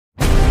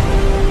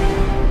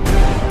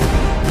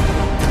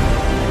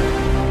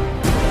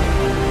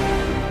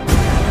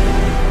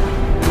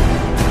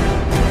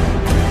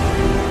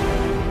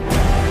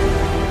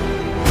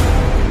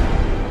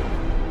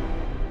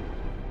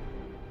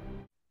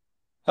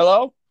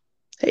Hello?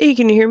 Hey,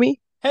 can you hear me?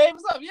 Hey,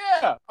 what's up?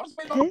 Yeah. I was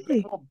waiting on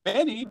Hey.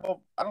 Benny.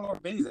 Well, I don't know where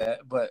Benny's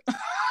at, but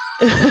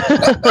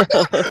Okay,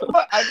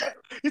 but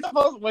he's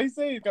supposed to what he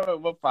said he's coming.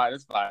 Well, fine,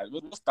 it's fine.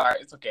 We'll start.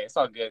 It's okay. It's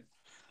all good.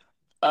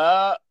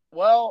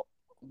 Well,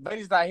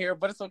 Benny's not here,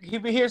 but it's okay. He'll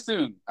be here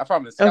soon. I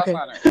promise. Scout's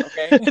honor.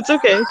 Okay. it's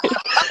okay.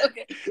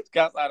 Okay.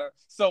 Scout's honor.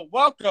 So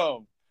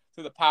welcome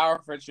to the Power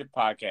of Friendship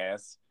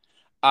podcast.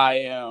 I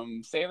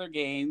am Sailor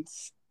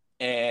Gaines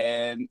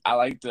and I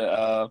like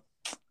to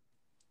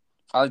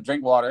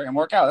drink water and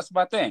work out. That's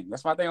my thing.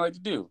 That's my thing I like to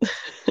do.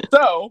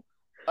 So,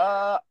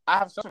 I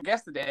have a special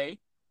guest today,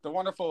 the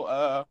wonderful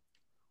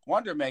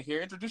Wondermeg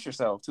here. Introduce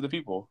yourself to the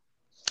people.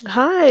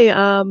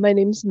 Hi, my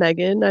name's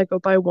Megan. I go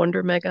by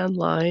Wondermeg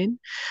online.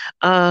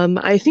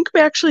 I think we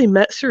actually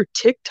met through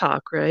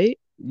TikTok, right?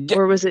 Yeah,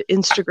 Or was it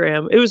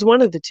Instagram? It was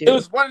one of the it two.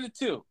 was one of the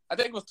two. I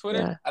think it was Twitter.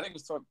 Yeah. I think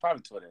it was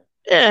probably Twitter.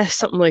 Yeah,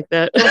 something like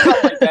that. It was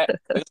something like that. It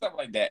was something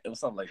like that. It was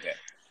something like that.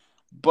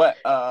 But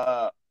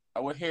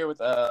we're here with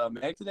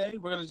Meg today.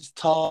 We're gonna just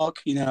talk,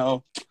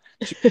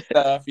 shoot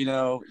stuff,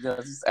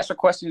 just extra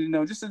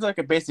questions, just like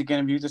a basic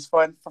interview, just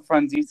fun for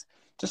funsies,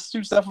 just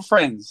shoot stuff for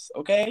friends,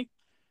 okay?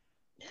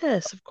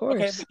 Yes, of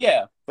Okay, course.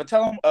 but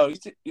tell them.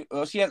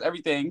 Oh, she has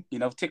everything.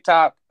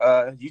 TikTok,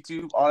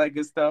 YouTube, all that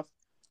good stuff.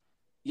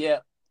 Yeah,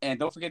 and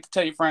don't forget to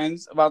tell your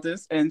friends about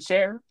this and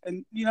share,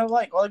 and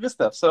like all the good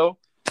stuff. So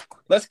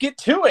let's get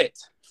to it.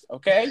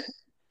 Okay.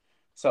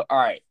 So all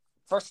right.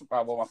 First of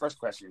all, well, my first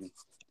question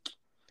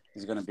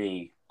is going to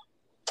be,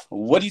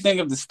 what do you think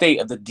of the state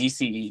of the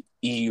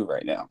DCEU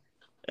right now?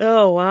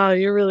 Oh, wow,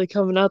 you're really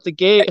coming out the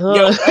gate,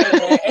 Yo,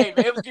 huh? hey,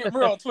 man, it was getting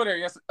real on Twitter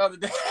yesterday, other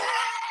day.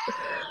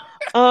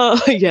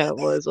 Yeah, it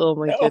was. Oh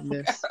my Oh,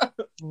 goodness.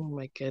 Oh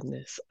my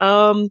goodness.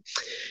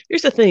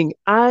 Here's the thing.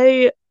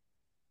 I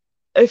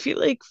feel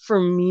like for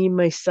me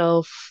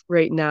myself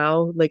right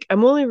now, like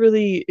I'm only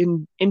really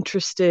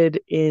interested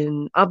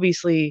in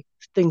obviously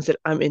things that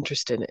I'm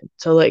interested in.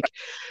 So like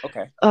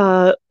okay.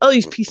 I'll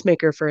use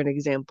Peacemaker for an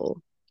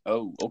example.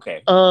 Oh,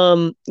 okay.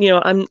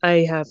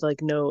 I have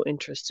like no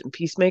interest in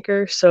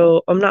Peacemaker,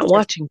 so I'm not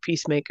watching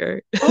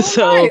Peacemaker. All right.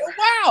 So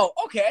Wow.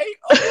 Okay.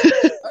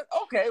 Okay.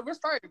 Okay. We're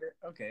starting it.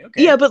 Okay.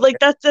 yeah, Okay. but like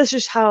that's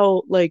just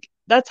how like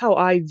that's how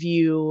I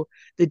view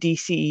the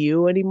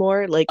DCU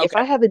anymore. Like if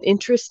Okay. I have an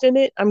interest in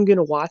it, I'm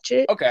gonna watch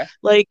it. Okay.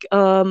 Like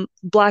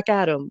Black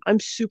Adam. I'm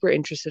super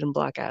interested in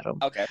Black Adam.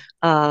 Okay.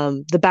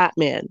 The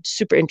Batman,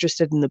 super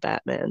interested in the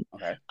Batman.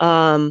 Okay.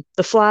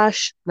 The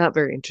Flash, not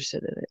very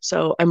interested in it.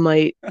 So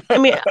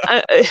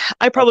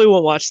I probably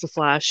won't watch the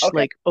Flash Okay.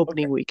 like Okay.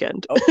 opening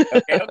weekend. Okay.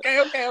 Okay.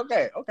 Okay.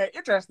 Okay. Okay.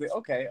 Interesting.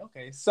 Okay.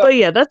 Okay. So, But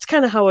yeah, that's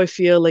kind of how I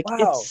feel. Like wow.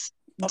 it's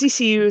Okay.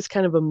 DCU is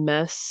kind of a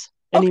mess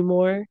Okay.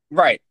 anymore.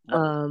 Right. Right.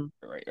 Um,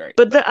 Right. Right.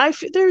 but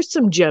there's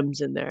some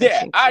gems in there, I Yeah,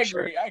 think I for sure.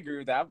 agree. I agree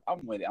with that.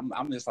 I'm with it.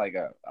 I'm just like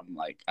I'm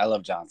like I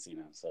love John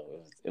Cena,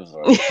 so it was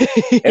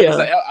Yeah.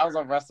 like I was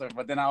a wrestler,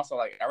 but then I also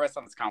like I read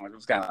some of his comics. It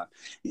was kind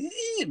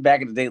of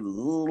back in the day, a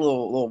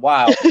little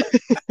wild. It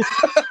was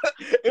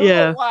a little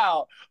Yeah.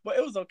 wild, but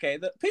it was okay.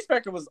 The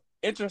Peacemaker was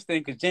interesting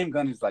because James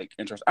Gunn is like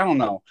interesting. I don't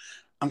know.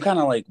 I'm kind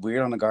of like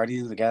weird on the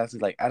Guardians of the Galaxy.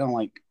 Like I don't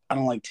like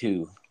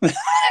two.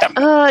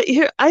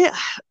 Here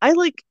I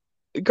like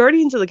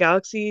Guardians of the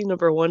Galaxy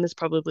number one is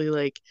probably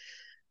like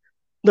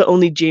the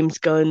only James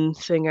Gunn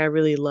thing I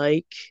really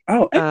like.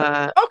 Oh,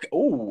 Uh okay.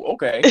 Oh,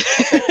 okay.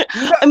 Okay.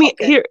 I mean,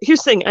 Okay. here's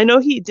the thing. I know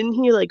he didn't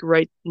he like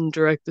write and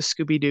direct the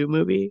Scooby Doo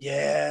movie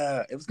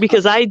Yeah, it was kind of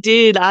because I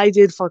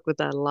did fuck with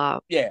that a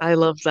lot. yeah. I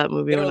loved that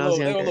movie when I was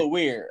They were a younger. little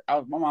weird.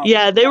 My mom,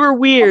 Yeah, they my, were my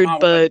weird, mom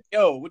was like, but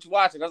 "Yo, what you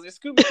watching?" I was like,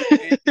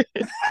 "Scooby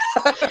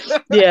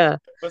Doo." yeah.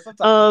 But sometimes,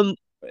 Um,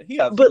 but he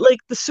but like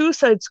the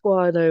Suicide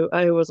Squad,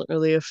 I wasn't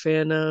really a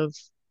fan of.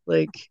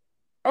 Like,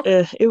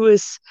 okay. it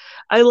was.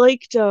 I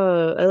liked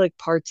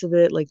parts of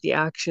it. Like the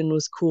action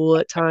was cool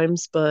at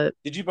times, but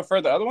Did you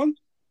prefer the other one?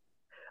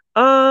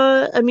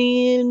 I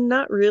mean,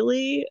 not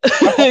really.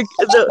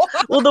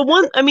 The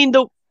one, I mean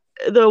the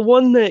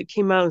one that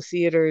came out in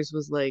theaters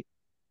was like,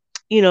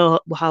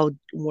 how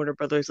Warner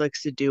Brothers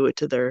likes to do it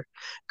to their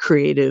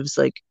creatives,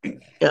 like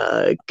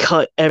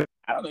cut everything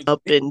I don't know.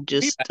 up If and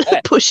you just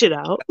like push it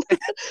out.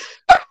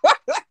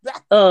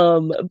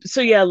 that.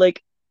 So yeah,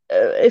 like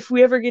if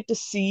we ever get to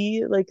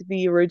see like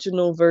the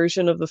original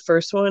version of the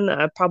first one,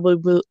 I probably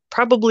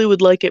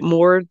would like it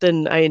more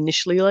than I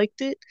initially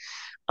liked it.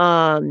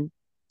 Um,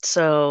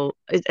 so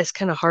it's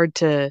kind of hard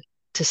to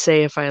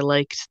say if I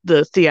liked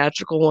the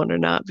theatrical one or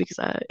not because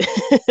I,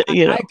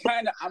 you know,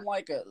 I'm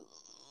like a.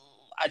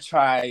 I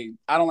try.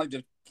 I don't like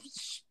to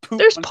poop.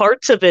 there's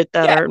parts of it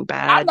that Yeah, aren't I'm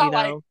bad, not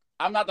like.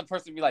 I'm not the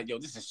person to be like, "Yo,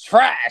 this is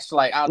trash."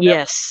 Like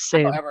Yes,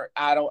 don't same. ever,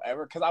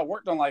 because I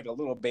worked on like a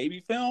little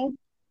baby film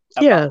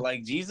about Yeah,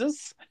 like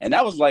Jesus, and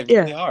that was like yeah.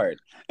 really hard.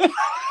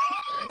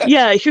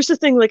 Yeah, here's the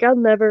thing, like I'll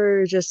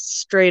never just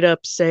straight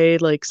up say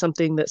like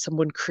something that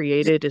someone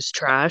created is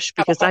trash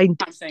Have a because hard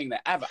time saying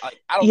that. I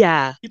don't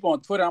yeah, people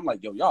on Twitter. I'm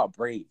like, yo, y'all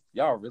brave.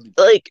 Y'all really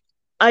brave. like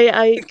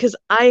because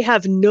I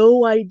have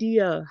no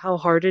idea how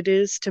hard it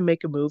is to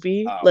make a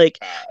movie. Oh Like,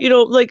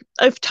 God. like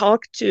I've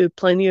talked to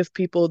plenty of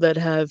people that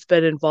have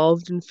been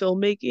involved in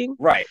filmmaking,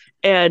 Right.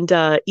 and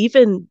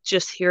even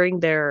just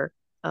hearing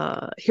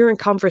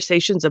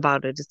conversations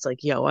about it, it's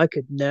like, yo, I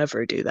could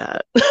never do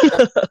that.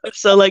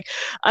 So like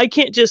I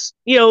can't just,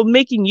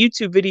 making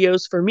YouTube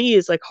videos for me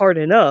is like hard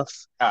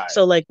enough. God.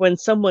 So like when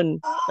someone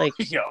like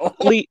Yo.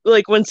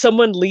 like when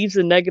someone leaves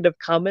a negative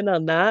comment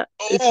on that,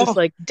 it's just Oh.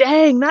 like,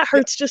 dang, that Yo,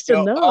 hurts just yo,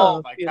 oh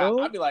enough, my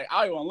God. I'd be like, I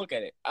don't even want to look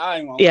at it. I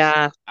don't even want to look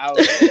at it. Yeah. I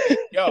was like,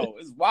 yo,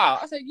 it's wild.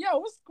 I said, yo,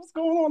 what's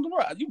going on in the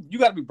world? You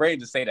got to be brave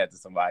to say that to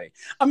somebody.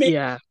 I mean,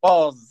 Yeah,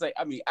 balls to say.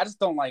 I mean, I just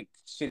don't like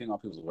shitting on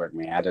people's work,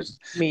 man. I just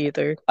me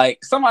either.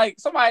 like somebody.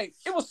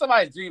 It was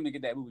somebody's dream to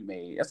get that movie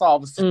made. That's all I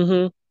was saying.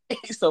 Hmm.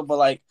 So, but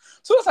like,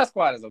 Suicide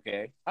Squad is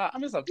okay. I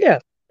mean, it's okay. Yeah.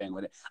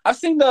 With it. I've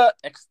seen the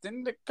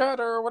extended cut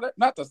or whatever.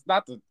 Not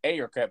the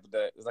Ayer cut,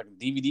 but it's like a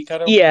DVD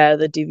cut. Yeah,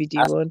 the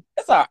DVD one.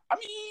 It's I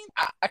mean,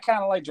 I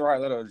kind of like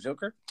Gerard Leto's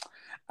Joker.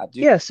 I do.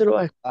 Yeah, so do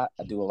I. I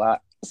do a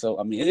lot. So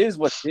I mean, it is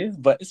what it is,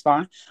 but it's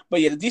fine.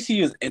 But yeah, the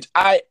DCU is.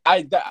 I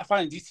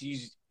find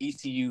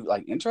ECU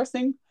like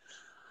interesting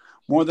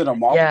more than a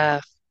Marvel.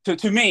 Yeah.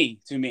 To me,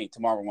 to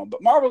Marvel one,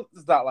 but Marvel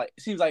is not like,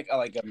 it seems like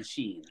a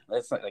machine.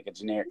 It's like a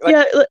generic.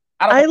 Yeah,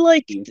 I don't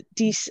like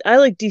DC. I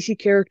like DC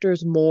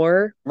characters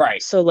more.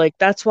 right. So like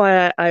that's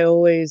why I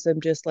always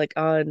am just like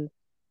on.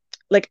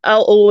 Like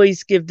I'll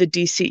always give the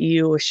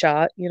DCEU a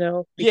shot,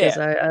 because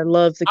Yeah, I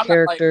love the I'm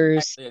not like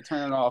characters. actually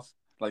turning off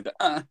like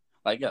the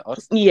like yeah,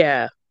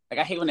 Yeah. like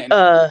I hate when it.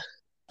 Uh,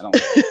 I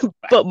don't.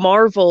 but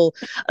Marvel,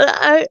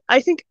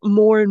 I think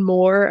more and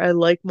more I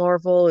like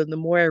Marvel, and the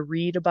more I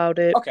read about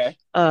it, Okay.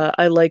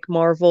 I like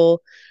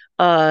Marvel.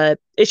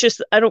 It's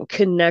just I don't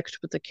connect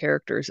with the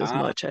characters as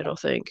much, I don't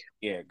think.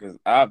 Yeah, because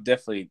I've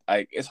definitely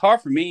like, it's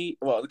hard for me.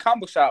 Well, the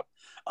comic book shop,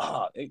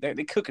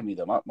 they cooking me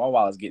though. My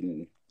wallet's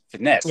getting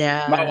finessed. My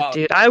Yeah, wallet.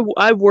 dude.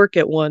 I work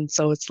at one,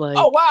 so it's like,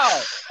 Oh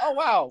wow! Oh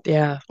wow!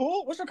 yeah.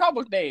 Cool. What's your comic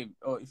book name?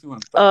 Oh, if you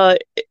want to. Uh,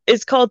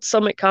 it's called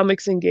Summit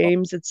Comics and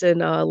Games. It's in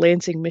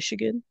Lansing,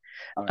 Michigan.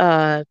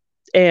 Okay.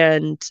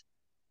 And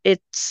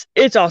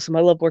it's awesome.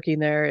 I love working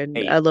there, and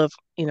Hey, I love,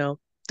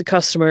 the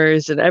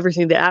customers and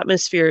everything. The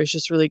atmosphere is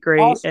just really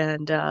great. awesome.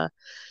 And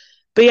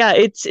but yeah,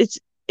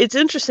 it's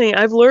interesting.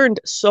 I've learned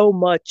so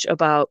much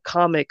about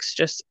comics.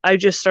 I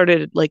just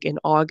started like in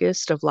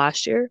August of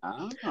last year.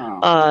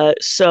 Oh.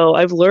 So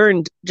I've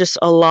learned just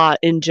a lot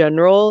in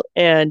general,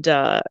 and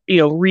I'm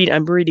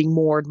reading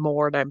more and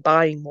more, and I'm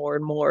buying more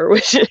and more,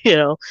 which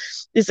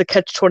is a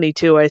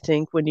catch-22, I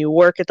think, when you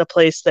work at the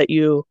place that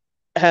you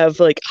have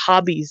like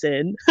hobbies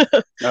in.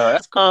 No,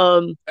 that's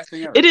cool. Best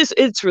thing ever.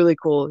 It's really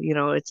cool.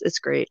 It's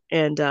great.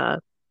 And I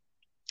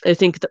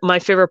think that my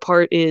favorite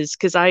part is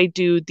because I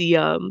do the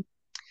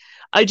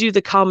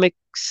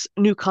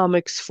new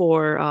comics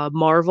for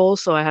Marvel,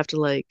 so I have to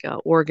like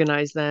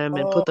organize them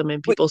and put them in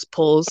Wait, people's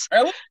pulls.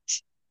 really?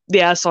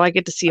 Yeah, so I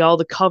get to see all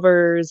the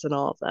covers and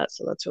all of that,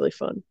 so that's really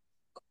fun.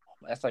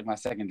 That's like my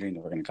second dream,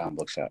 to work in a comic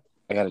book shop.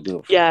 I got to do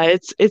it Yeah,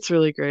 it's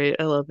really great.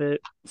 I love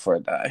it. before I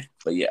die.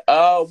 But yeah.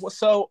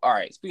 So all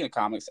right. Speaking of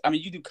comics, I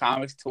mean, you do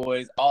comics,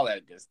 toys, all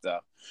that good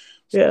stuff.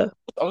 Yeah.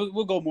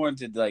 We'll go more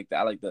into like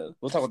the.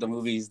 We'll talk about the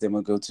movies. Then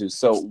we'll go to.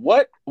 So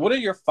what are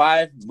your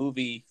 5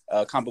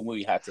 comic book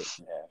movie hot takes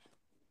you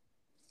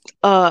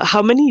have?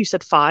 How many? You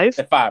said 5?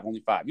 At 5,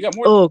 only 5. You got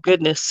more. Oh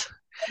goodness.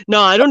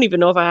 No, I don't even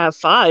know if I have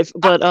 5,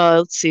 but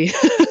let's see.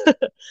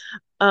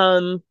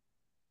 um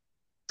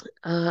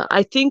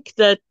I think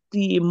that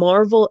the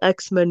Marvel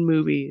X-Men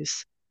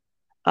movies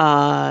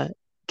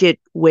get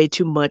way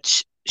too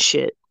much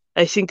shit.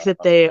 I think that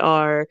they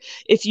are,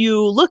 if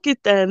you look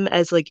at them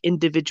as like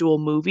individual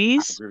I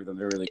movies, agree with them.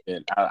 They're really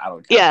good. I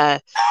don't. yeah,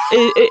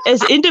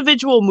 as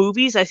individual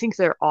movies, I think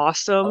they're I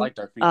awesome. like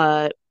Dark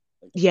Phoenix.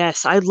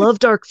 Yes, I love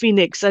Dark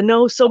Phoenix. I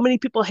know so many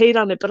people hate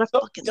on it, but I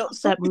fucking love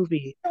So that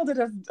movie. many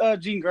people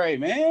did Jean Grey,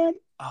 man.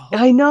 Oh,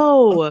 I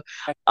know.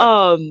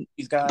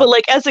 these guys. But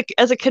like as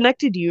a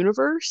connected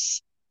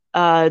universe,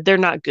 they're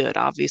not good,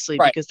 obviously,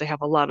 Right. because they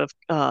have a lot of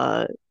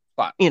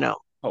Plot you know,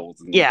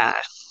 holes. yeah,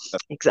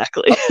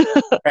 exactly.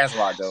 That's a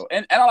lot though,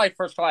 and I like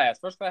First Class.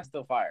 First Class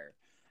still fire.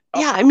 Oh,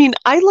 Yeah, I mean,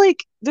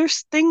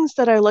 there's things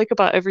that I like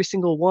about every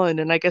single one,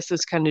 and I guess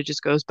this kind of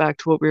just goes back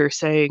to what we were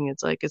saying.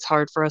 It's like it's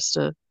hard for us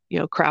to,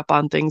 crap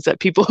on things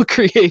that people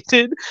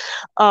created.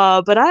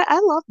 But I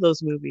love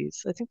those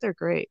movies. I think they're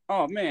great.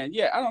 oh man,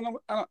 yeah. I don't know.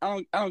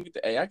 I don't get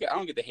the I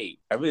don't get the hate.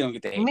 I really don't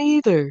get the hate. Me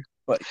either.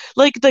 But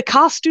Like the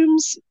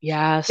costumes,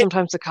 yeah,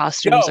 sometimes the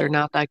costumes are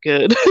not that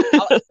good.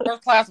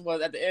 First Class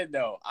was at the end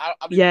though. I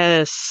mean,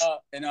 Yes.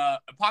 in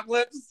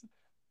Apocalypse.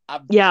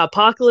 Yeah,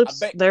 Apocalypse,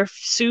 bet their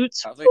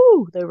suits, I was like,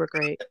 whoo, they were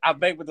great. I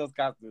bake with those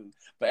costumes,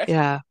 but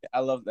Yeah. I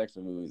love the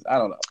extra movies. I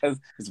don't know.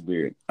 It's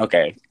weird.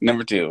 Okay,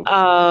 number 2.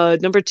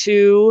 Number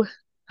 2,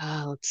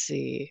 let's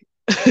see.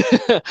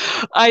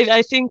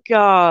 I think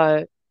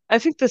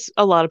this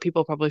a lot of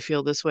people probably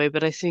feel this way,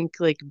 but I think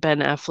like Ben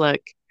Affleck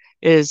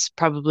is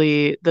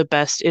probably the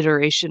best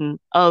iteration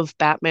of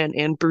Batman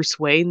and Bruce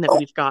Wayne that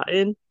we've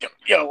gotten.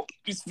 Yo,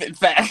 you spit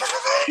fast.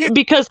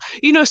 because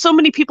so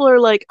many people are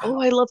like,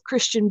 oh, I love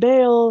Christian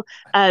Bale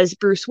as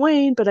Bruce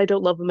Wayne, but I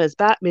don't love him as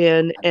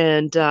Batman.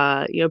 And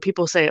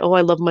people say, oh,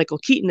 I love Michael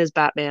Keaton as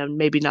Batman,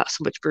 maybe not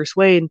so much Bruce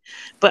Wayne,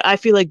 but I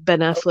feel like Ben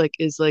Affleck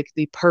is like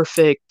the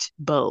perfect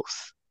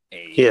both.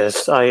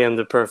 Yes, I am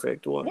the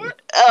perfect one.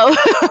 What?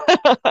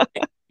 Oh.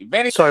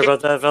 Sorry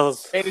about that,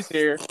 fellas. Vanny's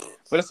here,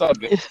 but it's all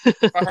good.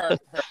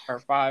 her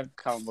 5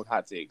 comic book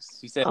hot takes.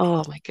 She said,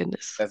 oh my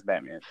goodness, that's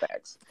Batman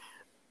facts.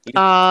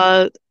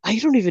 I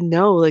don't even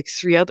know, like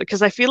 3 other,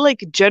 because I feel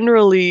like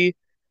generally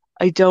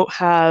I don't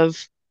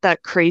have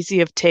that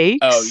crazy of takes.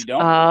 Oh, you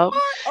don't?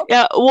 Okay.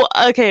 Yeah. Well,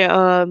 okay.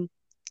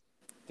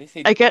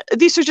 I get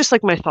these are just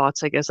like my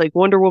thoughts, I guess. Like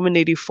Wonder Woman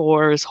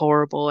 84 is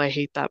horrible. I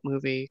hate that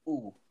movie.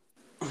 Ooh.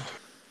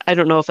 I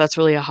don't know if that's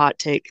really a hot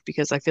take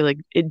because I feel like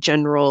in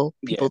general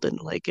people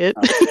didn't like it.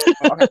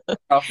 Okay.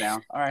 Off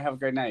now. All right. Have a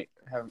great night.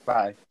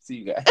 Bye. See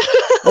you guys.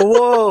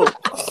 Whoa.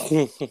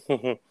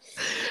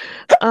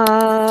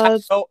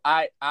 So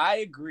I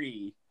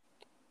agree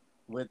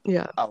with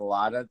a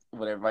lot of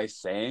what everybody's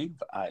saying,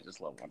 but I just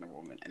love Wonder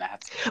Woman, and I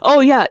have to. Oh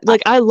yeah,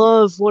 like I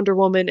love Wonder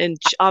Woman, and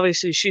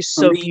obviously she's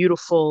so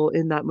beautiful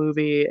in that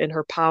movie, and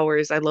her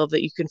powers. I love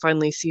that you can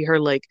finally see her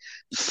like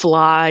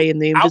fly in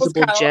the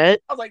invisible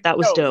jet. I was like, that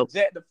was dope.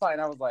 Jet to fly,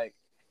 and I was like,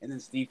 and then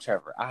Steve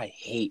Trevor. I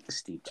hate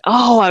Steve Trevor.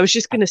 Oh, I was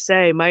just gonna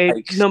say my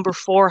number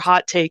 4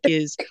 hot take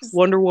is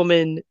Wonder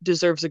Woman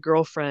deserves a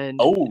girlfriend.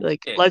 Oh,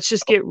 let's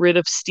just get rid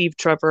of Steve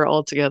Trevor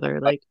altogether.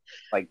 Like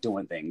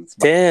doing things.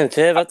 Damn,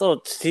 Tev, I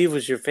thought Steve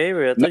was your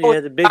favorite. I thought you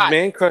had a big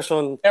man crush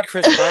on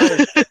Chris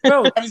Pine.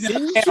 Bro,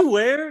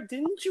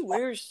 didn't you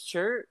wear his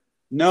shirt?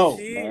 No,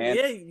 See, man.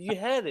 Yeah, you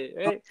had it,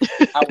 right?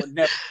 I would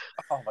never.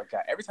 Oh my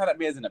god! Every time that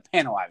man's in a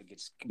panel, I would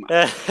get.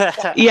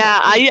 Yeah,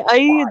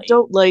 I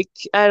don't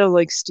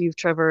like Steve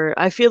Trevor.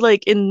 I feel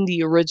like in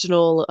the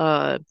original,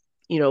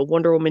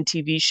 Wonder Woman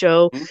TV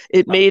show,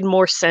 it made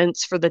more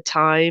sense for the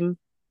time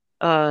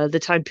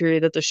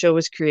period that the show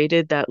was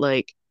created. That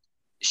like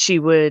she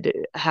would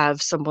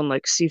have someone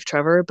like Steve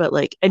Trevor, but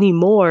like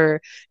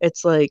anymore,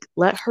 it's like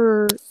let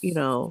her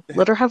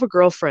have a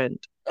girlfriend.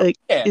 Like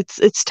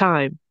it's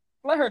time.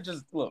 Let her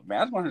just look, man.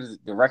 I just want her to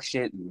direct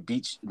shit and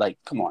beach. Like,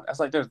 come on.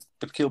 That's like to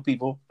kill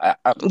people.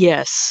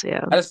 Yes,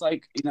 yeah. I just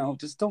like,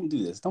 just don't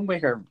do this. Don't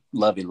make her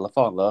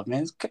fall in love,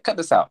 man. Cut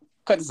this out.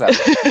 Cut this out.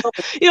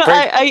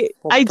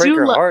 I do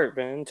her heart,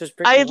 man. Just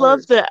break I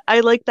love that.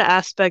 I like the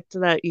aspect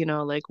that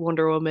like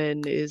Wonder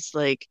Woman is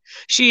like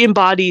she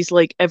embodies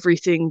like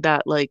everything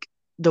that like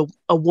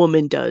a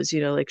woman does,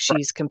 like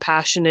she's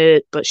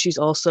compassionate, but she's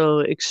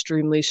also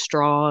extremely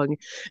strong,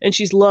 and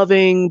she's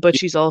loving, but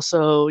she's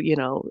also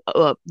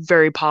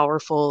very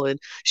powerful, and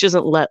she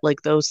doesn't let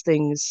like those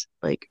things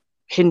like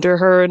hinder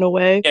her in a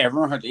way. Yeah,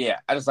 everyone heard. Yeah,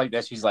 I just like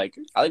that. She's like,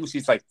 I like when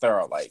she's like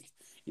thorough, like.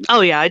 Oh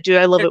yeah, I do.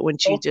 I love it when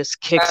she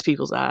just kicks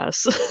people's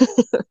ass.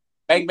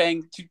 Bang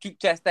bang, shoot,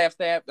 stab.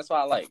 That's what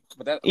I like.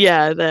 But that.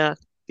 Yeah.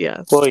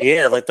 Well,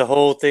 yeah, like the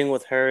whole thing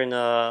with her in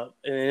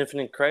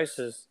Infinite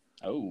Crisis.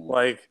 Oh,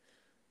 like.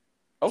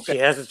 Okay. She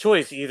has a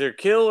choice, either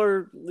kill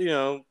or,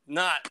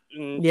 not.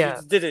 And she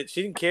just did it.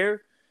 She didn't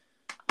care.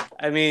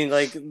 I mean,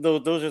 like,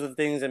 those are the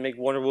things that make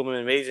Wonder Woman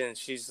amazing.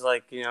 She's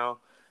like,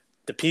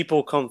 the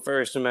people come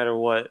first no matter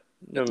what.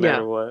 No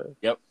matter what.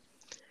 Yep.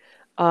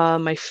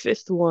 My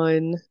 5th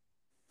one,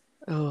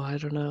 I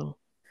don't know.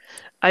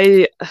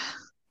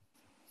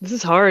 This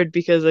is hard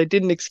because I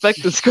didn't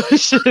expect this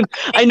question.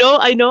 I know.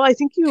 I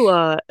think you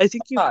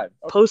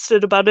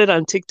posted about it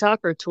on TikTok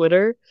or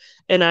Twitter,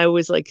 and I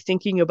was like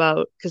thinking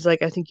about because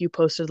like I think you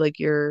posted like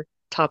your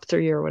top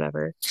 3 or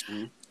whatever,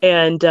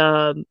 and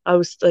I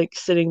was like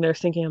sitting there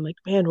thinking, I'm like,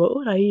 man, what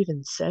would I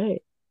even say?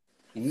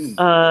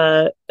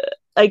 I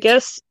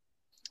guess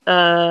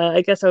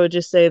I would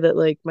just say that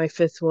like my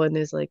 5th one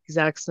is like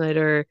Zack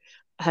Snyder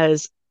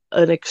has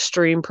an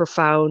extreme,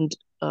 profound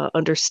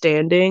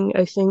understanding,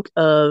 I think,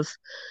 of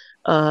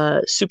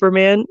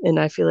Superman, and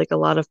I feel like a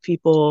lot of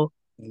people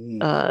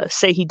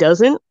say he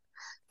doesn't,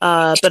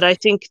 but I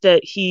think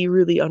that he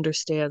really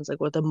understands like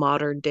what the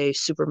modern day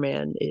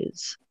Superman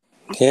is.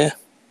 I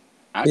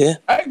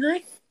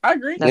agree.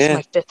 That's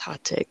my 5th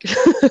hot take.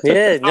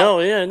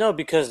 No,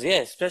 because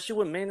especially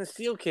when Man of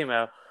Steel came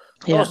out.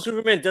 Oh,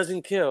 Superman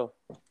doesn't kill.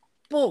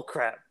 Bull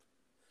crap.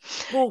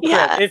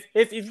 Yeah.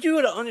 If you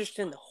were to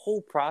understand the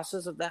whole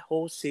process of that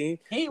whole scene,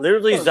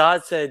 literally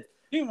Zod said,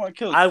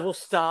 I will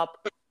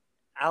stop.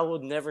 I will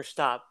never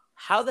stop.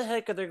 How the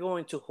heck are they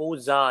going to hold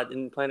Zod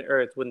in planet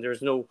Earth when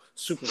there's no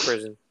super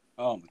prison?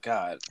 Oh my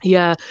god.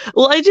 Yeah.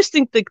 Well, I just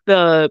think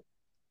that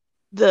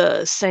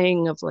the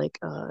saying of like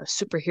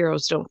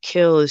superheroes don't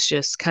kill is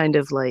just kind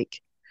of like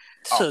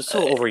so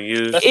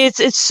overused.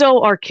 It's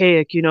so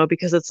archaic,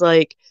 because it's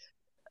like,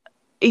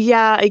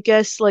 yeah, I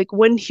guess like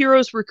when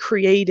heroes were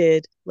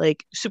created,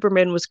 like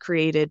Superman was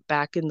created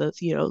back in the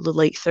the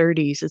late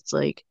 30s. It's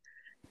like,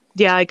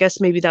 yeah, I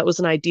guess maybe that was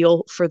an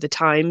ideal for the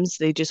times.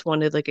 They just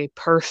wanted like a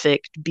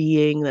perfect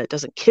being that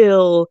doesn't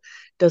kill,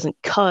 doesn't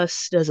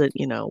cuss, doesn't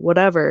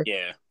whatever.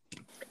 Yeah.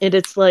 And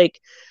it's like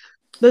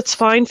that's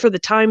fine for the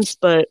times,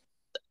 but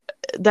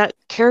that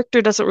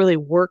character doesn't really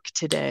work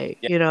today.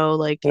 Yeah. You know,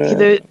 like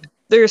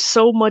there's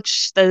so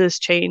much that has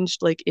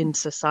changed like in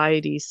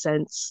society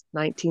since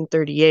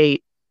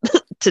 1938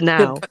 to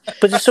now.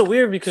 But it's so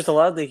weird because a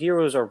lot of the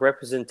heroes are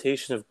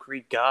representation of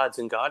Greek gods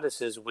and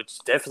goddesses, which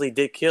definitely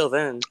did kill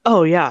then.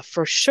 Oh yeah,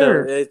 for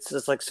sure. So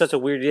it's like such a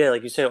weird,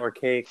 like you said,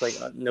 archaic like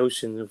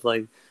notion of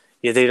like,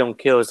 yeah, they don't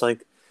kill. It's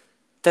like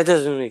that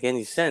doesn't make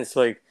any sense.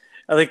 Like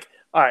all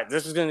right,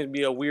 this is going to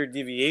be a weird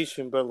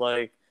deviation, but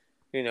like,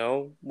 you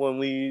know, when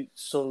we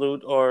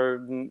salute our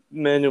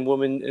men and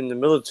women in the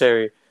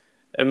military,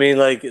 I mean,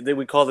 like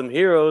we call them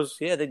heroes.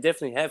 Yeah, they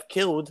definitely have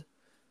killed.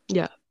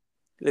 Yeah.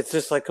 It's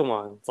just like, come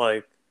on,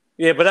 like,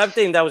 yeah, but I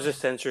think that was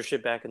just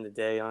censorship back in the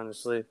day,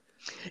 honestly.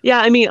 Yeah,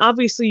 I mean,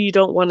 obviously you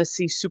don't want to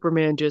see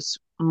Superman just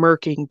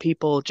murking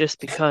people just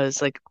because,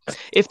 like,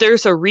 if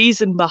there's a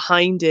reason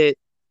behind it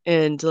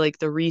and like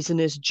the reason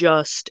is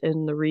just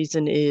and the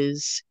reason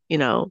is, you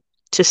know,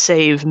 to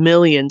save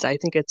millions, I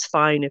think it's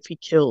fine if he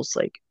kills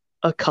like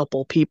a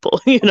couple people,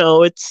 you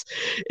know.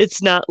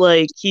 It's not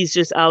like he's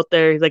just out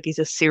there like he's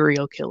a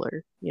serial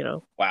killer, you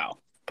know. Wow.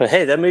 But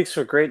hey, that makes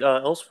for great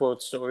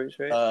Elseworld stories,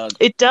 right?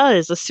 It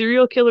does. A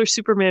serial killer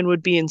Superman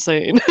would be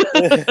insane.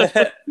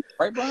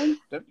 Brightburn?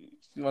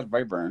 You watch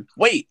Brightburn.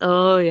 Wait.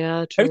 Oh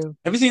yeah, true.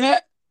 Have you seen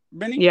that,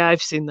 Benny? Yeah,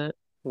 I've seen that.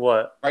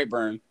 What?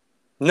 Brightburn.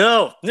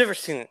 No, never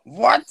seen it.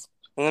 What?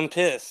 I'm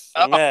pissed.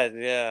 I'm mad.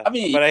 Yeah. I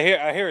mean, but I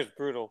hear it's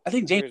brutal. I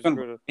think James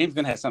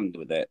Gunn has something to do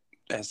with that.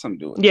 It has something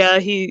to do with it. Yeah,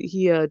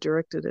 he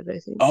directed it, I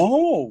think.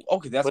 Oh,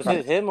 okay. Was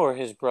it him or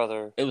his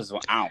brother? It was,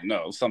 I don't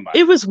know, somebody.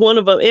 It was one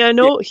of them. And I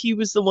know he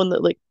was the one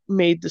that like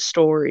made the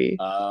story.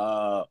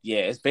 Yeah,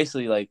 it's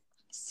basically like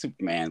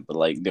Superman, but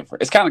like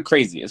different. It's kind of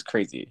crazy. It's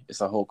crazy.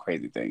 It's a whole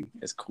crazy thing.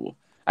 It's cool.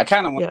 I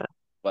kind of want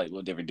like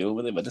what they were doing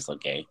with it, but it's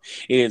okay.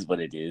 It is what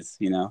it is,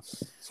 you know.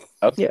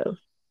 Okay. Yeah.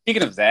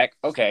 Speaking of Zach,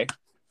 okay,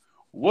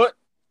 what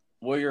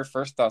were your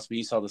first thoughts when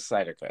you saw the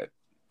Snyder Cut?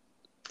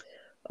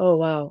 Oh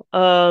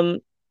wow.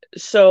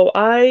 So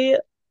I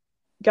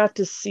got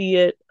to see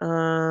it.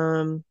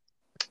 I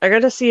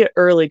got to see it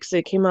early because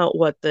it came out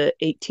the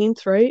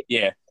 18th, right?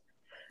 Yeah.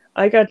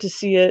 I got to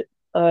see it.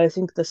 I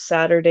think the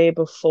Saturday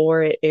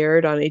before it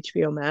aired on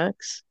HBO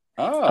Max.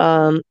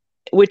 Oh.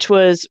 Which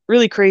was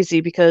really crazy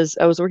because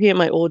I was working at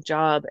my old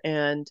job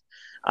and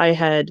I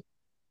had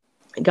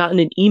gotten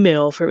an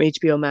email from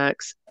HBO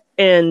Max,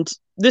 and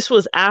this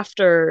was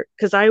after,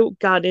 because I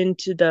got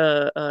into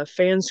the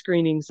fan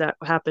screenings that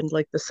happened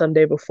like the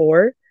Sunday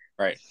before.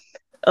 Right.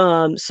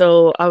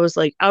 So I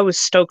was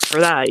stoked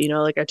for that, you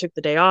know, like I took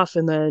the day off,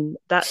 and then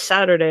that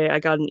Saturday I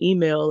got an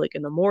email like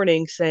in the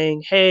morning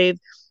saying, hey,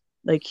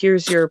 like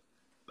here's your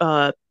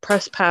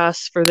press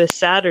pass for this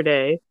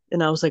Saturday.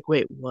 And I was like,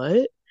 wait,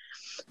 what?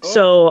 Oh.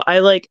 So I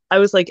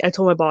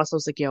told my boss, I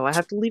was like, yo, I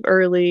have to leave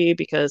early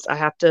because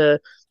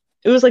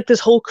it was like this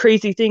whole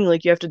crazy thing.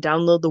 Like you have to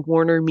download the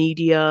Warner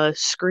Media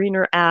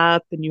screener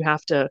app, and you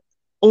have to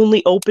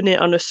only open it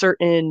on a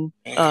certain,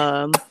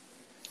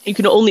 you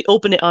can only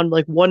open it on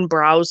like one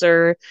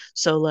browser.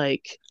 So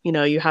like, you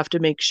know, you have to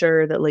make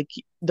sure that like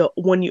the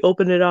one you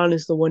open it on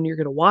is the one you're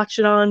going to watch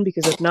it on,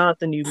 because if not,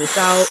 then you miss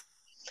out.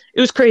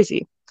 It was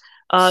crazy.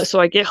 So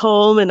I get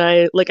home and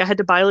I had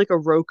to buy like a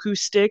Roku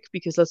stick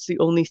because that's the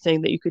only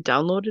thing that you could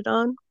download it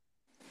on.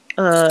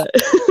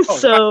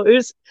 So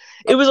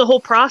it was a whole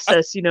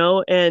process, you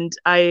know, and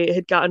I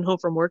had gotten home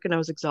from work and I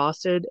was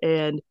exhausted,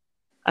 and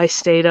I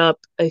stayed up,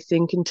 I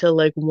think, until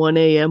like 1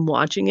 a.m.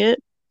 watching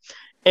it.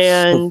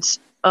 And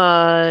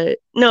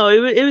no,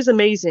 it was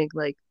amazing.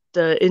 Like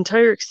the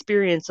entire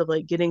experience of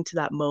like getting to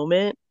that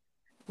moment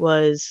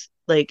was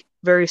like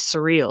very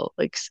surreal.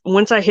 Like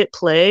once I hit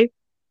play,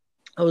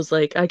 I was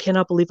like, I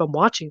cannot believe I'm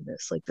watching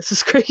this. Like, this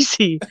is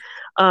crazy.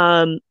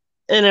 And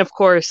of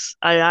course,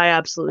 I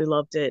absolutely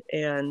loved it.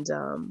 And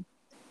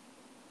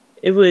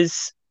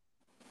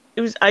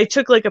I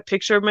took like a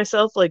picture of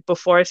myself like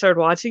before I started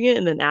watching it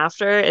and then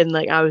after, and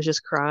like I was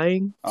just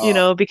crying, you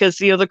know,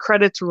 because you know the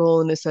credits roll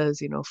and it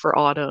says, you know, for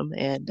autumn,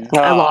 and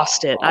I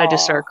lost it. I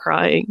just started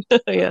crying.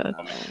 Yeah.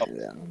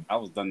 I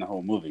was done the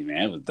whole movie,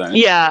 man. It was done.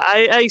 Yeah,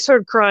 I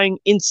started crying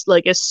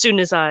like as soon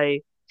as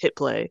I hit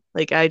play.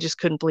 Like I just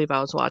couldn't believe I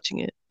was watching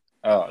it.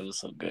 Oh, it was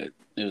so good.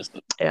 It was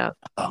yeah.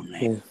 Oh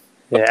man.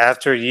 Yeah,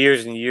 after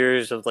years and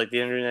years of like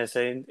the internet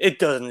saying it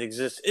doesn't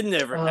exist, it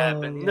never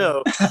happened. Yeah.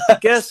 No,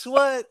 guess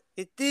what?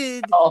 It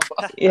did. Oh,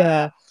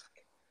 yeah.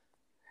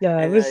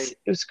 Yeah, it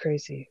was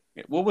crazy.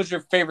 What was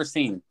your favorite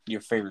scene?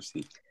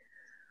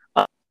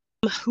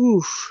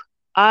 Oof.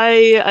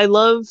 I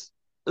love.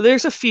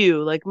 There's a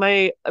few. Like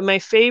my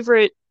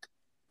favorite,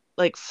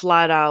 like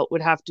flat out,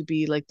 would have to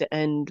be like the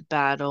end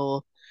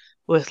battle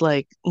with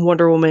like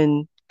Wonder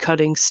Woman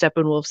cutting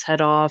Steppenwolf's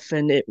head off,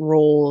 and it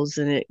rolls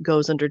and it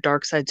goes under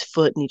Darkseid's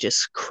foot and he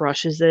just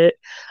crushes it.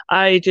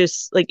 I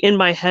just like in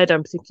my head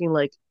I'm thinking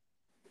like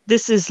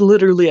this is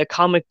literally a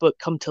comic book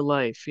come to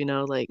life, you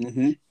know, like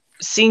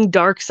seeing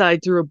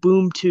Darkseid through a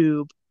boom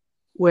tube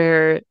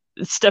where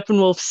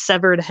Steppenwolf's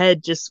severed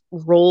head just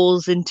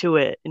rolls into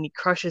it and he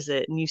crushes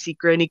it, and you see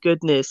Granny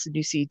Goodness and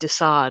you see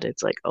Desaad.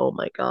 It's like, oh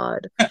my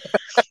god.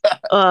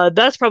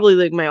 That's probably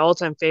like my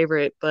all-time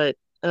favorite, but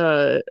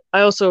I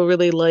also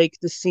really like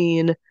the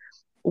scene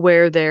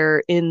where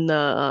they're in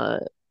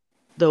the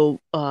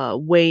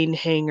Wayne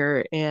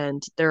hangar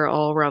and they're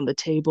all around the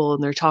table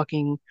and they're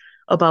talking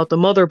about the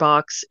mother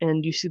box,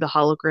 and you see the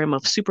hologram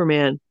of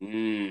Superman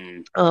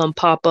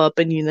pop up,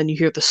 and then you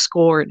hear the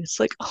score, and it's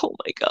like, oh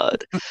my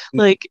god,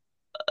 like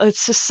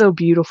it's just so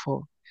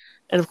beautiful.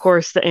 And of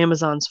course, the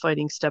Amazons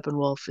fighting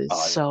Steppenwolf is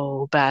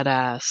so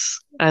badass.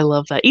 I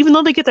love that. Even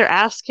though they get their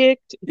ass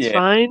kicked, it's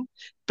fine,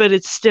 but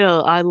it's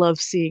still, I love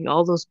seeing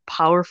all those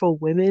powerful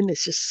women.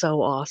 It's just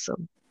so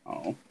awesome.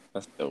 Oh,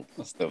 that's dope.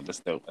 That's dope.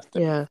 That's dope. That's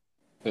dope. Yeah.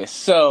 Okay,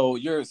 so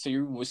you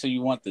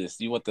want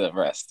this? You want the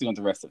rest? You want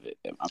the rest of it?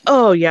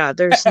 Oh yeah,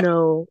 there's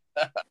no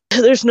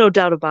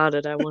doubt about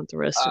it. I want the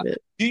rest of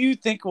it. Do you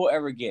think we'll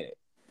ever get it?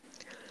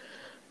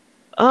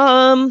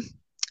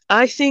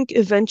 I think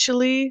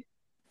eventually.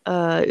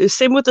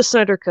 Same with the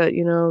Snyder Cut.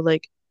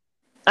 Like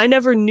I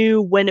never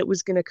knew when it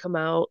was gonna come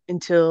out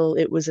until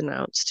it was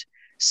announced.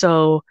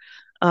 So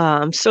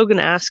I'm still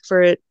gonna ask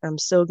for it. I'm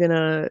still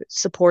gonna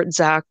support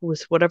Zack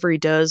with whatever he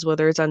does,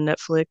 whether it's on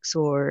Netflix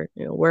or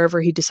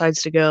wherever he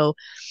decides to go.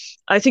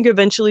 I think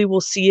eventually we'll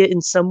see it in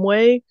some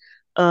way,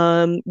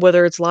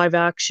 whether it's live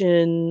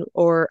action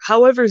or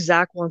however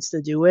Zack wants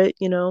to do it.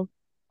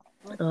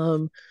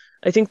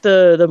 I think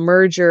the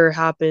merger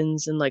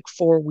happens in like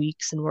 4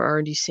 weeks, and we're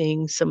already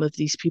seeing some of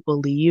these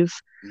people leave.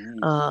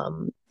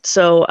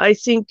 So I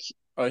think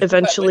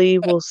eventually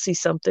we'll see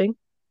something.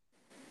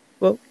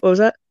 What was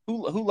that?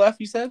 Who left?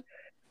 You said?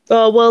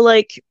 Well,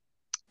 like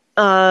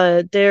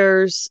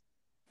there's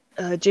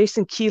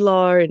Jason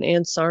Kilar and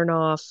Ann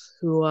Sarnoff,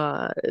 who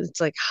it's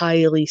like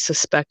highly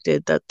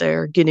suspected that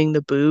they're getting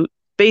the boot.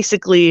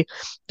 Basically,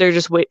 they're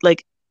just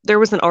like there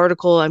was an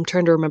article, I'm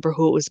trying to remember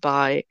who it was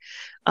by,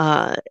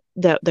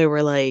 that they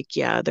were like,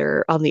 yeah,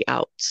 they're on the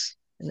outs.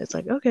 And it's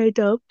like, okay,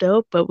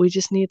 dope, but we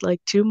just need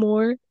like 2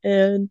 more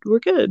and we're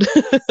good.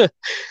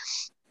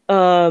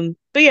 But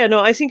yeah,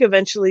 no, I think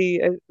eventually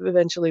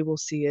we'll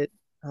see it.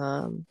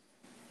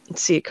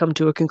 See it come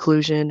to a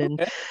conclusion,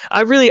 and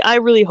I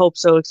really hope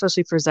so,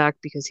 especially for Zack,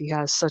 because he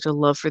has such a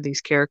love for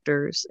these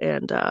characters,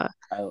 and I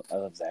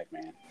love Zack,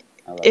 man.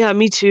 Yeah,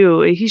 me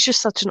too. He's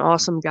just such an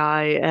awesome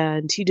guy,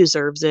 and he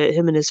deserves it.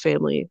 Him and his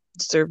family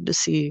deserve to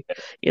see,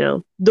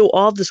 though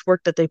all this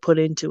work that they put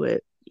into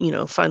it,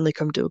 finally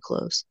come to a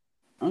close.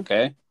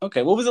 Okay.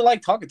 What was it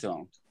like talking to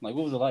him? Like,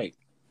 what was it like?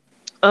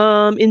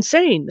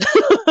 Insane.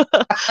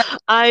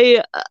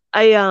 I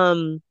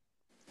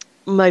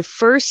the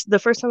first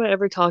time I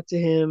ever talked to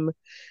him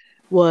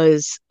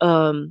was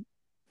I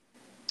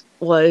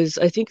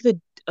think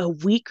a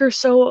week or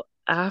so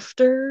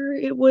after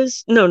it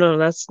was no,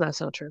 that's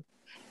not true.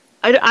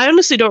 I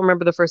honestly don't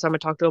remember the first time I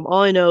talked to him.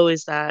 All I know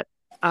is that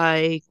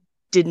I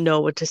didn't know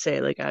what to say.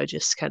 Like I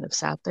just kind of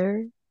sat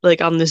there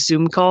like on this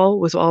Zoom call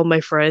with all my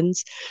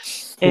friends,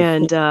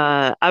 and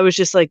I was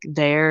just like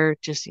there,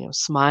 just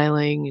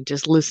smiling and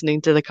just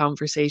listening to the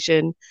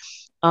conversation.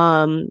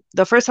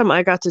 The first time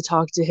I got to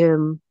talk to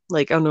him,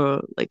 like I don't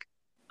know, like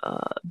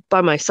by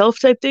myself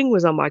type thing,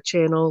 was on my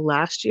channel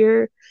last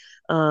year.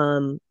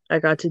 I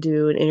got to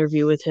do an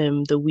interview with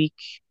him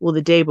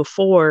the day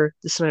before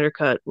the Snyder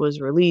Cut was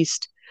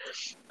released.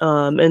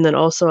 And then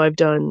also I've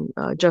done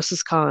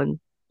Justice Con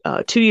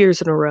 2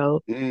 years in a row,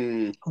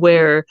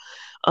 where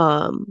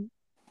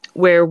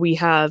we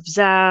have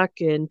Zack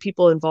and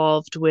people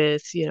involved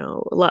with,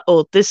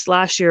 this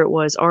last year it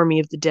was Army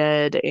of the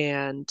Dead,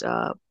 and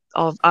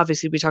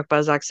obviously we talked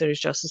about Zack Snyder's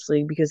Justice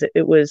League because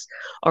it was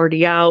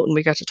already out and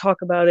we got to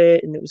talk about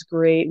it, and it was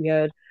great. We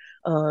had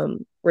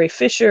Ray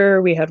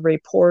Fisher, we had Ray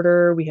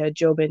Porter, we had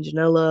Joe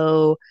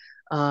Manganiello,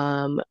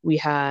 we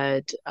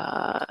had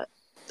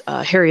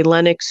Harry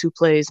Lennox, who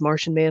plays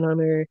Martian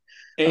Manhunter,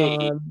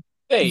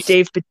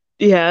 Dave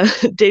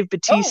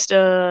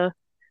Bautista.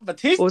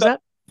 Batista? What was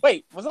that?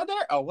 Wait, was I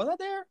there? Oh, was I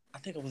there? I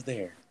think I was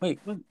there. Wait,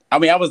 I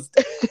mean, I was.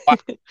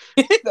 Wait,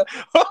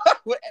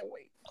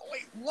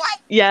 what?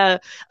 Yeah,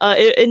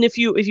 and if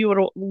you want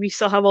to, we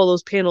still have all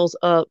those panels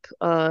up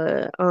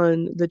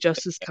on the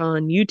Justice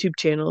Con YouTube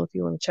channel if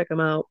you want to check them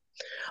out.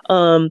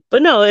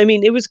 But no, I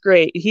mean, it was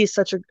great. He's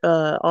such a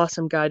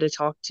awesome guy to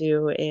talk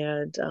to,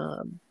 and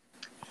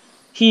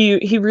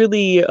he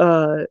really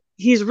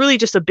he's really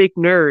just a big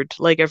nerd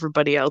like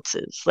everybody else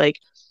is. Like,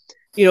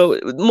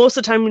 most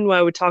of the time when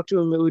I would talk to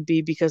him, it would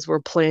be because we're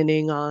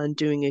planning on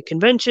doing a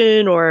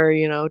convention or,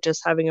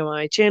 just having him on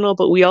my channel.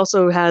 But we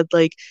also had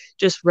like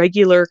just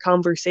regular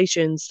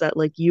conversations that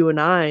like you and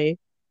I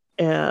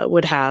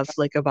would have,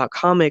 like about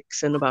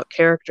comics and about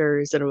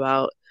characters and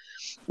about,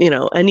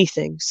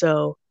 anything.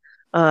 So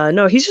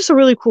no, he's just a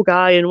really cool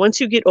guy. And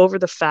once you get over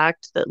the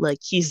fact that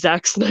like he's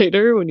Zack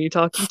Snyder when you're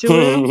talking to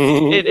him,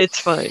 it's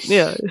fine.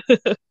 Yeah.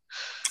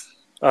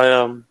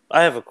 I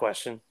have a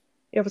question.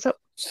 Yeah, what's up?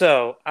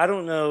 So, I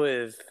don't know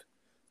if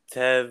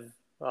Tev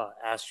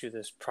asked you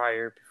this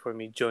prior before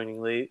me joining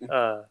late.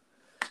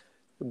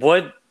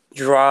 What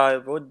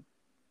drive? What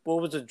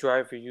was the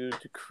drive for you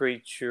to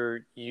create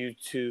your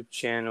YouTube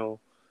channel?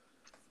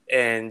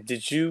 And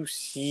did you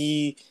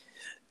see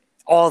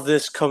all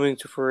this coming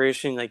to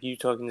fruition, like you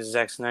talking to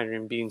Zack Snyder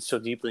and being so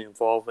deeply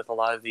involved with a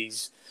lot of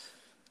these,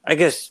 I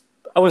guess,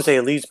 I wouldn't say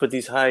elites, but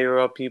these higher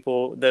up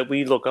people that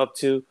we look up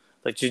to?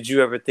 Like, did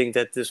you ever think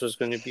that this was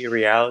going to be a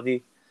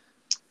reality?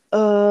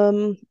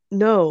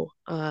 No,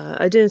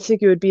 I didn't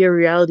think it would be a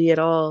reality at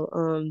all.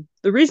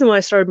 The reason why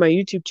I started my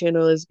YouTube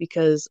channel is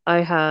because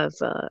I have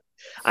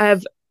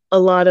a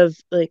lot of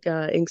like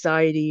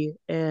anxiety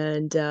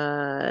and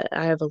I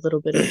have a little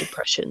bit of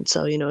depression.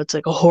 So, you know, it's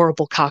like a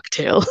horrible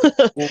cocktail.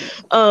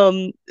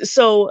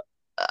 So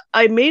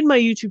I made my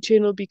YouTube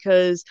channel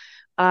because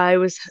I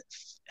was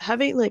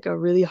having like a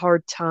really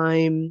hard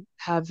time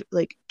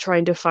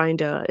trying to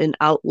find an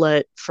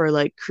outlet for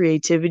like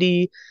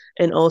creativity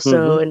and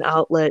also Mm-hmm. an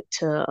outlet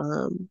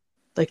to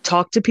like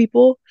talk to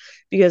people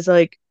because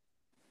like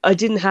I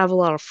didn't have a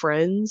lot of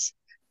friends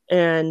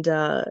and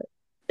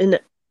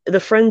the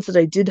friends that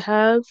I did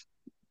have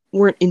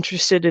weren't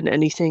interested in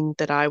anything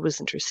that I was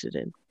interested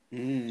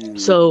in.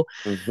 So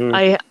Mm-hmm.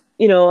 I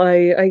you know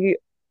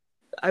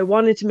I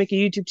wanted to make a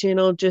YouTube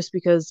channel just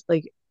because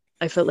like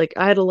I felt like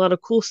I had a lot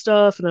of cool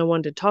stuff and I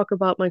wanted to talk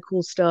about my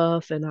cool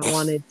stuff and I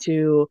wanted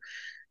to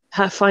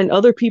find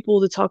other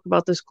people to talk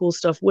about this cool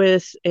stuff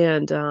with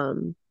and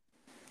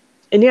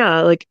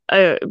yeah, like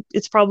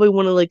it's probably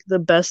one of like the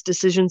best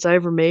decisions I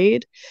ever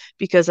made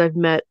because I've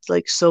met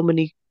like so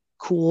many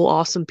cool,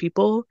 awesome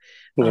people,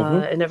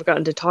 Mm-hmm. and I've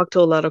gotten to talk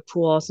to a lot of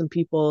cool, awesome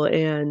people,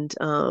 and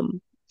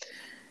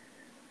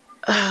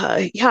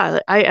yeah,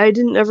 I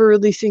didn't ever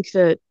really think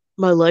that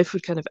my life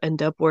would kind of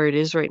end up where it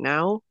is right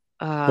now.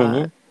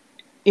 Mm-hmm.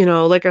 You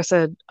know, like I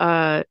said,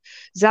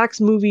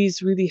 Zach's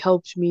movies really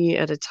helped me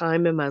at a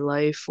time in my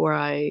life where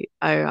I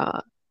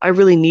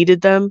really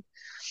needed them.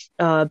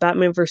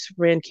 Batman vs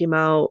Superman came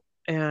out,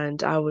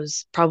 and I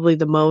was probably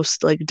the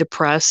most like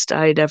depressed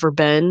I'd ever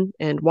been.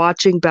 And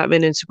watching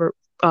Batman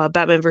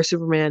vs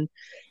Superman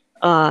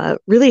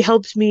really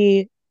helped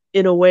me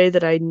in a way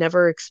that I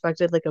never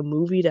expected, like a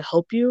movie to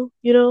help you,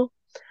 you know.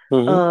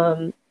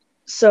 Mm-hmm.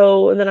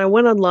 So and then I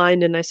went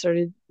online and I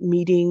started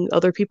meeting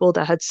other people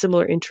that had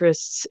similar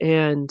interests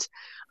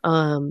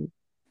um,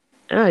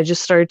 and I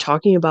just started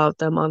talking about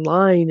them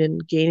online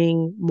and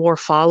gaining more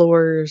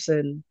followers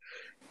and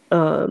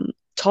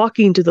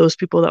talking to those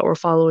people that were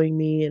following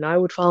me, and I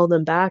would follow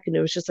them back. And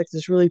it was just like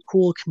this really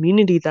cool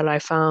community that I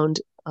found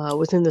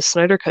within the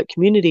Snyder Cut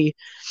community.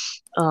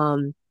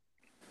 Um,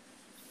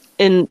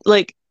 and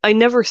like, I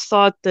never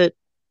thought that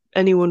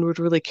anyone would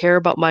really care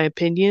about my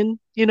opinion,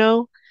 you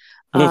know,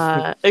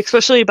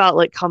 especially about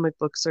like comic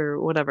books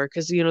or whatever.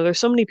 Because, you know, there's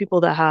so many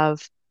people that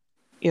have,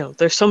 you know,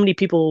 there's so many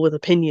people with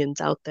opinions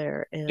out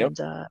there. Yep.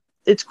 And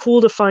it's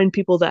cool to find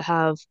people that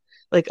have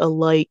like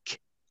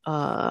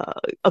a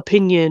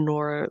opinion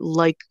or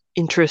like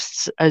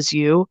interests as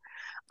you.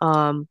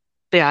 But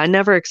yeah, I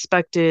never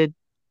expected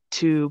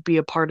to be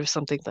a part of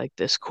something like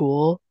this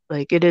cool.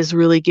 Like it has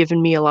really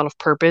given me a lot of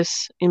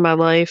purpose in my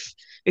life,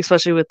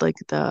 especially with like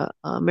the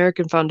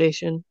American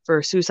Foundation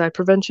for Suicide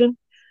Prevention.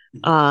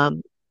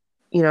 Um,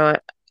 you know,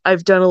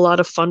 I've done a lot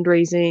of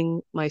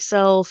fundraising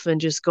myself and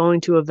just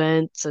going to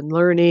events and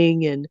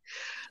learning and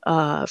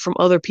from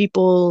other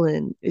people,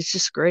 and it's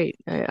just great.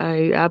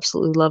 I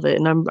absolutely love it,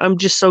 and I'm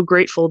just so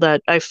grateful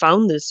that I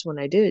found this when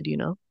I did. You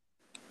know.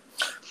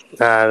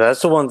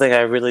 That's the one thing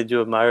I really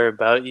do admire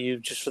about you,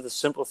 just for the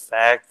simple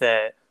fact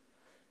that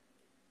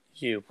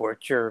you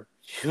worked your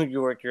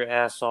you worked your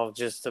ass off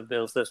just to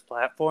build this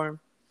platform,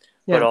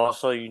 but Yeah.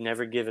 also you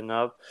never given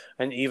up.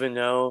 And even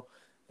though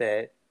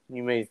that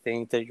you may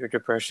think that your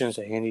depression is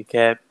a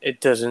handicap, it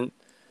doesn't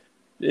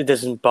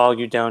bog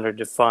you down or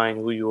define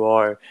who you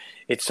are.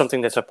 It's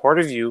something that's a part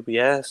of you,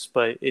 yes,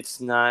 but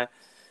it's not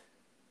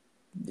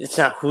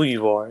who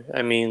you are.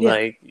 I mean, Yeah.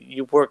 like,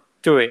 you work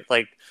through it.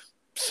 Like,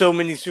 so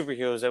many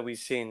superheroes that we've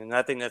seen, and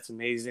I think that's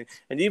amazing.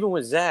 And even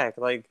with Zach,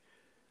 like,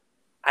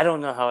 I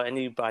don't know how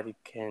anybody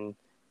can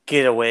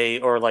get away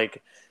or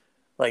like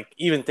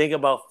even think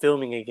about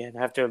filming again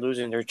after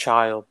losing their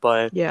child.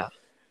 But Yeah.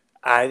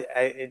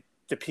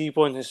 the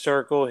people in his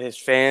circle, his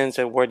fans,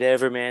 and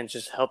whatever, man,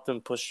 just helped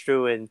him push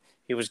through, and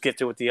he was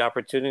gifted with the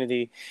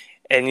opportunity.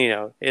 And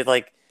it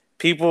like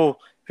people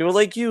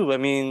like you. I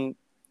mean,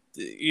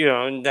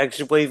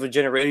 next wave of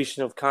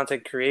generation of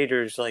content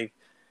creators. Like,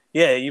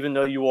 yeah, even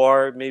though you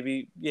are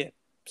maybe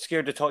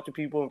scared to talk to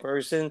people in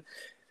person,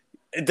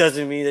 it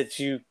doesn't mean that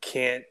you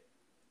can't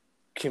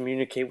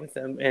communicate with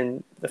them.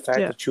 And the fact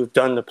Yeah. that you've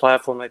done the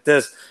platform like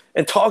this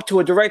and talk to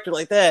a director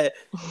like that,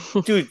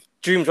 dude,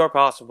 dreams are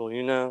possible,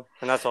 and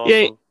that's Yeah,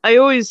 awesome. I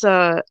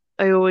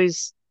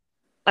always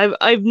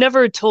I've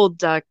never told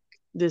Zach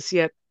this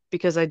yet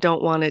because I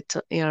don't want it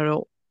to, you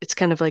know, it's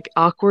kind of like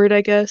awkward,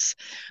 I guess.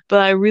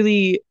 But I'm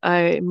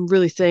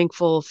really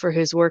thankful for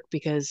his work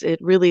because it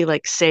really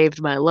like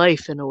saved my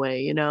life in a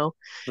way, you know.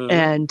 Mm-hmm.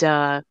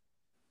 And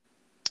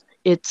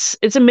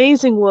it's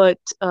amazing what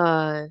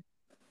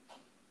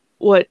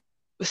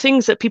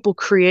things that people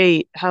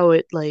create, how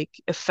it like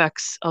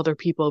affects other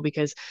people,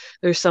 because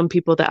there's some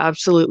people that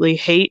absolutely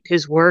hate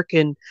his work,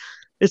 and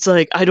it's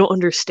like I don't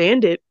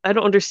understand it. I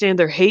don't understand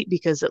their hate,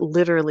 because it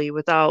literally,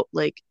 without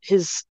like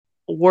his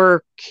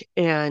work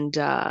and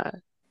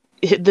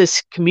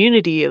this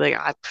community, like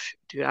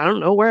dude, I don't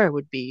know where I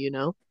would be, you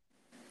know.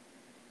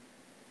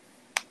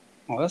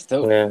 Oh, that's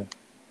dope. Yeah.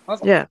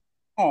 Yeah.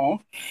 Oh.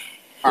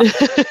 You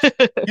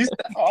said,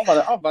 I'm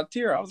about to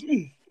tear. I was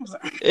like,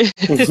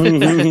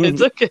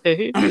 It's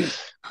okay.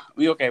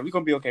 We okay. We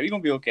gonna be okay. We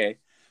gonna be okay.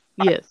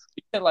 Yes.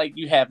 You said like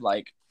you have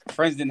like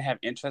friends didn't have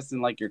interest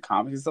in like your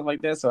comics and stuff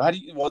like that. So how do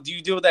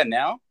you deal with that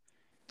now?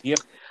 Yeah.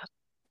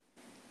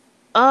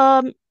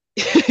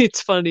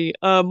 It's funny.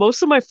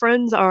 Most of my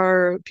friends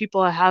are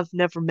people I have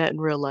never met in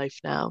real life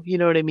now. You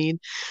know what I mean?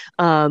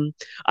 I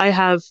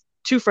have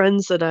two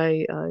friends that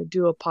I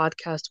do a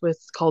podcast with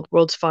called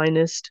World's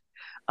Finest.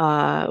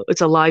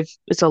 It's a live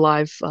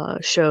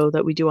show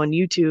that we do on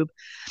YouTube.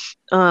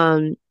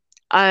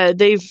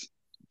 They've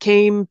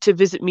came to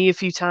visit me a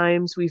few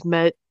times. We've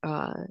met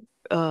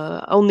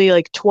only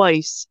like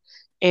twice,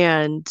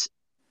 and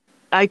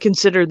I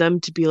consider them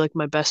to be like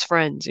my best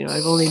friends. You know,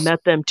 I've only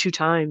met them two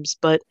times,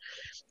 but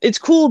it's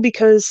cool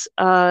because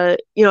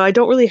you know, I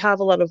don't really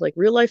have a lot of like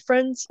real life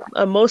friends.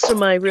 Most of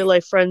my real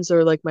life friends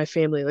are like my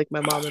family, like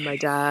my mom and my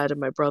dad and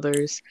my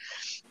brothers.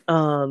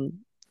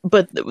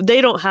 But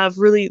they don't have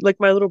really, like,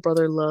 my little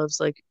brother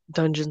loves like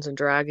Dungeons and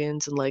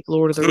Dragons and like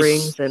Lord of the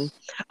Rings, and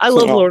I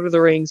love Lord of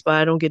the Rings, but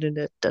I don't get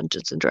into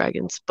Dungeons and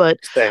Dragons. But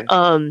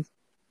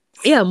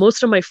yeah,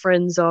 most of my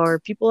friends are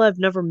people I've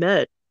never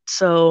met.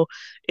 So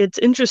it's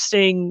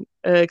interesting,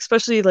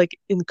 especially like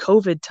in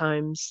COVID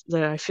times,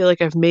 that I feel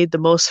like I've made the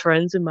most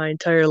friends in my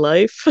entire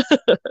life.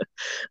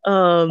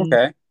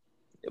 Okay.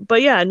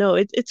 But yeah, no,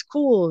 it's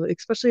cool,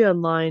 especially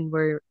online,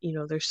 where, you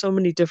know, there's so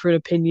many different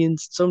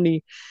opinions, so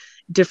many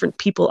different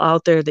people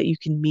out there that you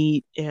can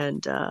meet,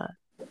 and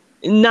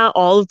not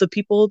all of the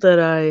people that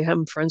I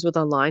am friends with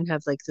online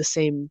have like the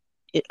same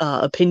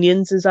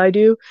opinions as I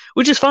do,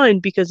 which is fine,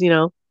 because, you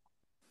know,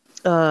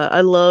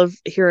 I love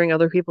hearing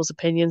other people's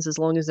opinions as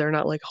long as they're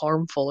not like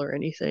harmful or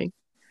anything.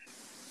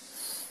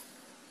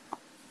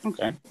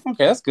 Okay,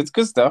 that's good. It's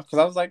good stuff. Because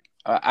I was like,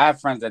 I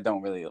have friends that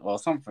don't really. Well,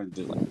 some friends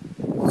do. Like,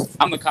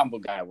 I'm the combo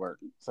guy at work,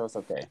 so it's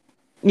okay.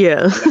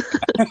 Yeah.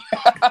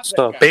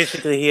 So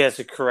basically, he has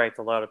to correct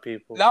a lot of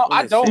people. No,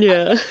 I don't.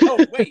 Yeah.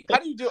 Oh, wait. How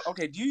do you do it?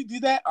 Okay, do you do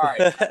that? All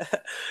right.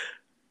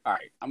 All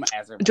right. I'm gonna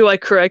ask everybody. Do I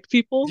correct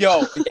people?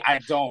 Yo, I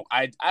don't.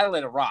 I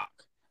let it rock.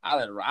 I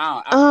let it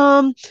rock.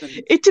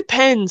 It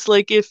depends.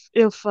 Like if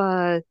you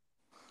know,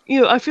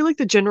 I feel like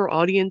the general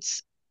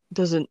audience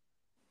doesn't.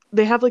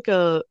 They have like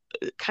a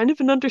kind of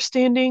an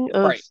understanding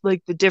of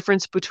like the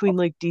difference between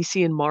like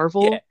DC and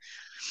Marvel. Yeah.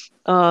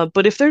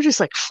 But if they're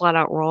just like flat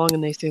out wrong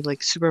and they say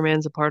like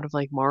Superman's a part of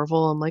like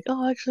Marvel, I'm like,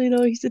 oh, actually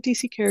no, he's a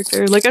DC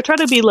character. Like I try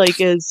to be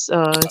like as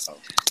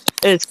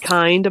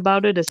kind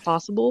about it as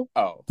possible.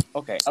 Oh,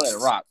 okay. I let it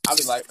rock. I'll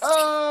be like,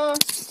 I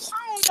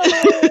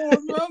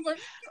don't know.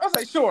 I was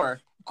like, sure,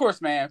 of course,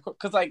 man.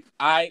 Because like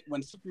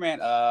when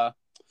Superman,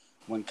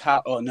 when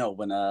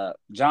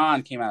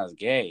John came out as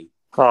gay.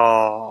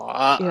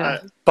 Yeah.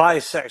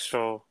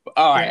 Bisexual. Oh,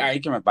 all right, he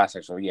came out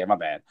bisexual. Yeah, my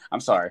bad. I'm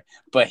sorry,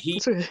 but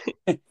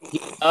the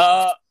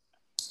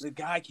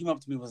guy came up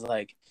to me and was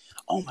like,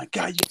 "Oh my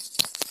god,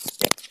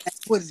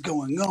 what is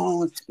going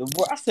on?"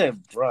 I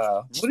said,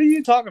 "Bruh, what are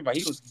you talking about?"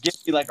 He was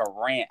giving me like a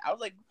rant. I was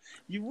like,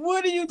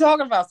 "What are you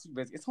talking about?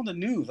 It's on the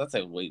news." I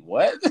said, "Wait,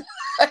 what?"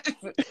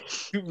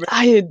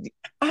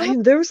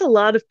 There was a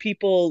lot of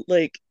people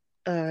like.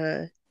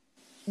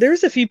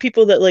 There's a few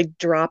people that like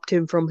dropped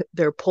him from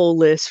their pull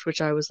list, which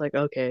I was like,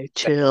 okay,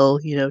 chill,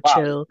 you know,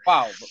 chill.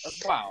 Wow.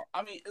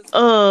 I mean,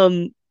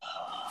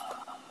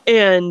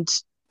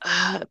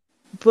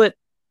 but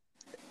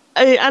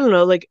I don't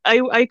know, like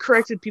I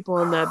corrected people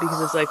on that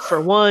because it's like, for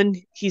one,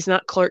 he's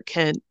not Clark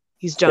Kent,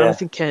 he's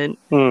Jonathan Kent.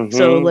 Mm-hmm.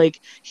 So like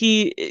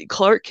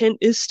Clark Kent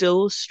is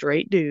still a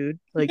straight dude.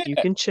 Like you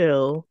can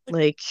chill.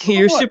 Like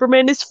your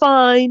Superman is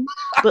fine,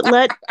 but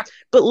let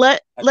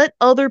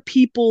other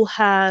people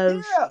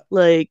have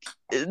like,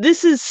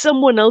 this is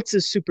someone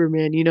else's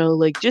Superman, you know,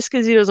 like just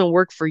because he doesn't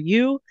work for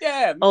you.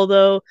 Yeah.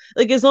 Although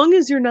like as long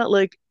as you're not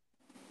like,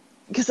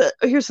 because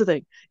here's the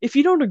thing, if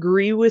you don't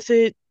agree with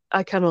it,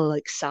 I kind of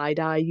like side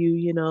eye you,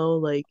 you know,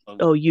 like,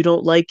 oh, you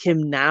don't like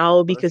him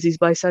now because he's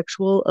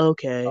bisexual?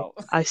 Okay.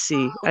 I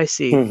see.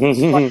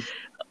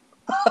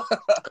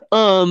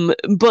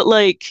 But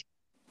like,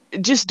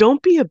 just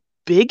don't be a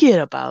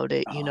bigot about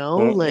it, you know?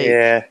 Like,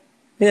 yeah.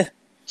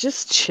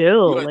 Just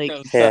chill. Like,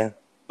 yeah.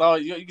 Oh,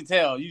 you can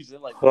tell. Usually,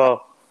 like,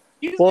 well,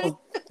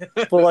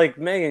 like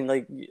Megan,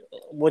 like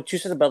what you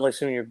said about like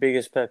some of your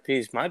biggest pet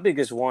peeves. My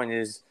biggest one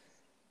is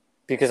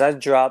because I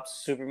dropped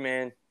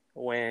Superman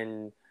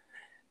when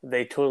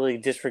they totally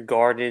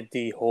disregarded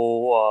the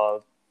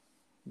whole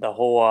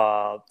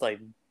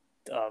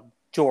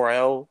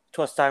Jor-El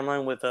twist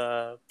timeline with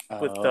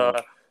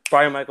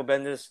Brian Michael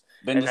Bendis.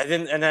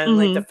 And then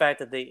like the fact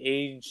that they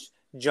aged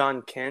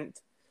John Kent,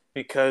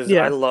 because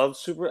I love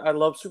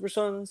Super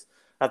Sons.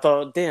 I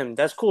thought, damn,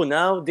 that's cool.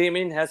 Now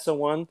Damien has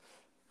someone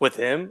with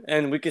him,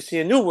 and we could see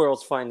a new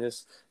World's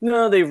Finest.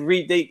 No,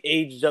 they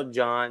aged up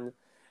John,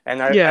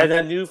 and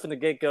I knew from the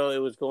get go it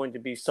was going to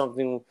be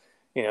something,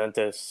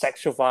 to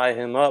sexualize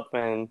him up,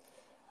 and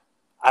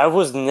I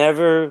was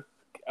never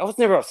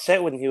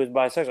upset when he was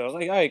bisexual. I was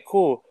like, all right,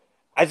 cool.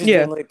 I just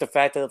didn't like the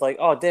fact that, like,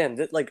 oh damn,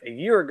 like a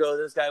year ago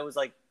this guy was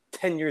like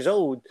 10 years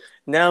old.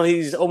 Now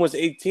he's almost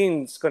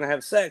 18. He's gonna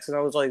have sex, and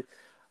I was like,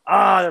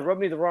 that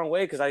rubbed me the wrong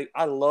way because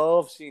I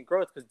love seeing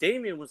growth. Because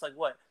Damien was like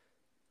what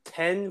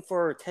 10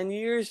 for 10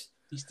 years.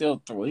 He's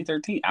still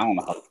 13. I don't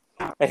know.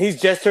 And he's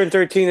just turned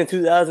 13 in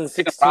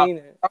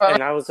 2016,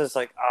 and I was just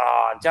like,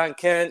 John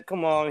Kent,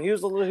 come on, he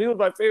was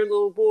my favorite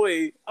little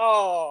boy.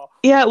 Oh,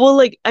 yeah. Well,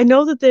 like I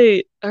know that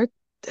they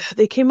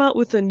came out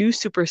with a new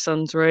Super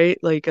Sons, right?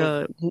 Like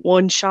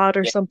one shot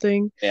or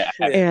something. Yeah.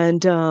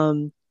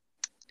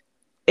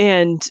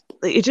 And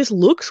it just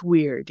looks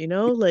weird,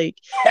 Like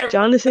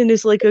Jonathan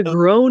is like a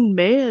grown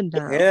man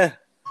now. Yeah.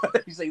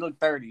 You say you look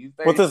 30.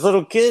 With his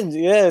little kid,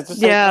 yeah. It's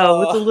just with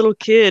a little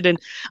kid, and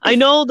I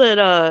know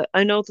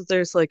that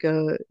there's like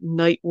a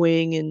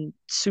Nightwing and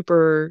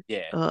Super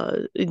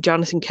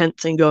Jonathan Kent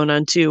thing going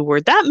on too, where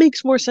that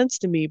makes more sense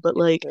to me. But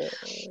like,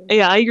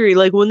 yeah, I agree.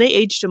 Like when they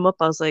aged him up,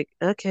 I was like,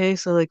 okay,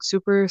 so like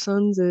Super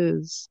Sons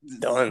is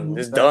done.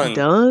 It's done.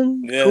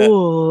 Done. Yeah.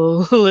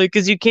 Cool. Like,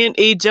 because you can't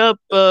age up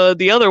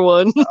the other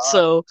one,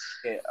 so.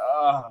 Yeah.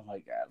 Oh my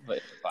god!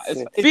 But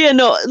yeah,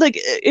 no, like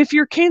if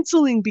you're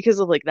canceling because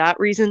of like that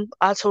reason,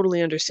 I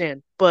totally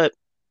understand. But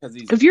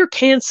if you're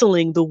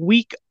canceling the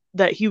week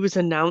that he was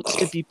announced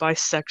to be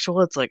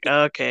bisexual, it's like,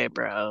 okay,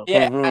 bro.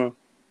 Yeah. Mm-hmm.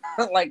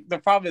 Like the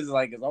problem is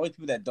like it's always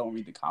people that don't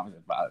read the comments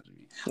that bother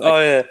me.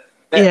 Like,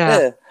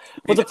 yeah.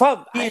 But the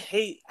problem, I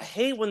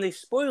hate when they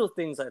spoil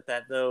things like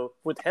that though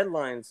with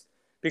headlines,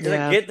 because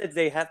I get that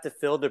they have to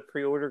fill the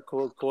pre-order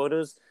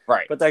quotas,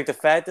 right? But like the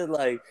fact that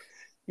like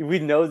we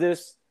know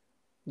this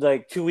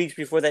like 2 weeks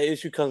before that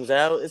issue comes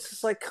out, it's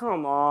just like,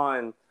 come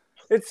on.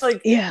 It's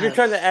like you're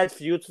trying to add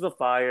fuel to the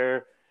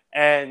fire,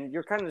 and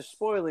you're kind of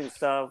spoiling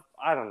stuff.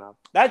 I don't know.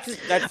 That's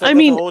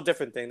a whole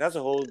different thing. That's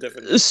a whole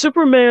different thing.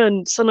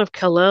 Superman, Son of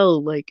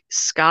Kal-El, like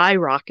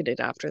skyrocketed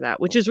after that,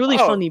 which is really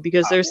funny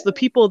because there's the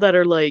people that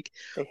are like,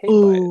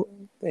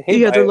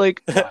 they're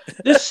like,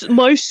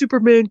 my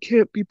Superman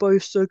can't be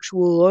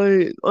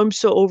bisexual. I'm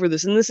so over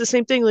this. And this is the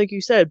same thing, like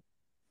you said.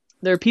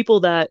 There are people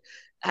that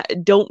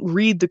don't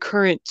read the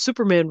current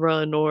Superman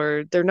run,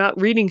 or they're not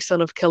reading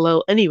Son of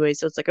Kal-El anyway.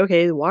 So it's like,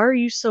 okay, why are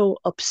you so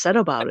upset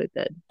about it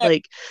then?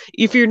 Like,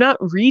 if you're not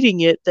reading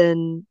it,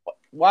 then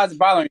why is it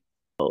bothering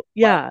you?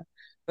 Yeah,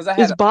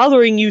 it's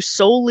bothering you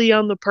solely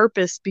on the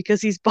purpose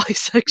because he's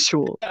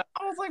bisexual. I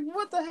was like,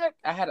 what the heck?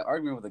 I had an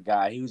argument with a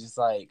guy. He was just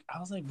like, I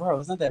was like, bro,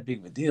 it's not that big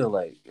of a deal.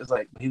 Like, it's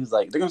like he was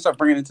like, they're gonna start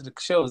bringing it into the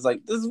show. It's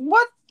like, this is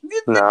what?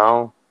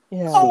 No.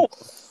 Yeah. Oh.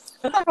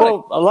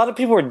 Well, a lot of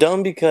people are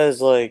dumb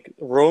because, like,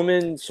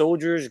 Roman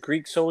soldiers,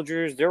 Greek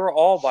soldiers, they were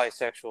all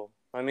bisexual.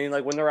 I mean,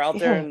 like, when they were out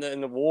there in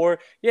the war,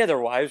 their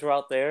wives were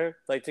out there,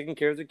 like, taking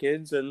care of the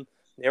kids, and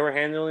they were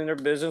handling their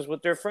business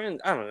with their friends.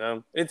 I don't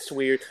know. It's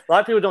weird. A lot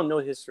of people don't know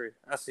history.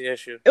 That's the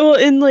issue. Well,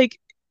 and, like,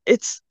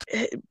 it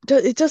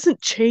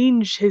doesn't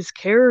change his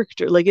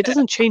character. Like, it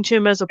doesn't change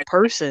him as a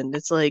person.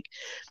 It's like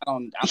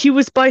he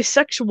was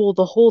bisexual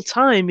the whole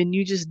time and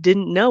you just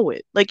didn't know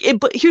it. Like,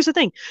 but here's the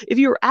thing. If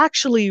you're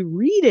actually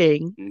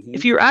reading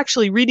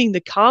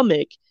the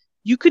comic,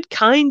 you could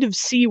kind of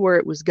see where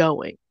it was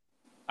going.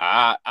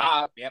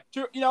 Yep.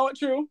 True. You know what?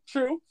 True.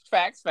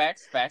 Facts.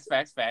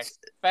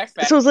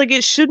 So it's like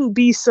it shouldn't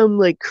be some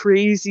like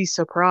crazy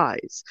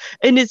surprise,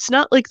 and it's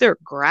not like they're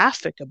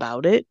graphic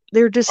about it.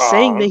 They're just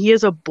saying that he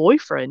has a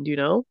boyfriend.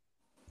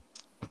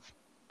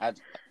 I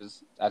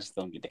just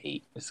don't get the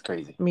hate. It's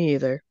crazy. Me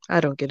either.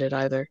 I don't get it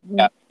either.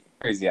 Yeah,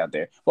 crazy out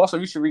there. Well, also,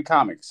 you should read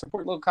comics.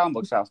 Support local comic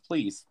book shops,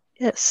 please.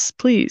 Yes,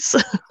 please.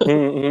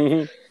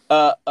 Benny,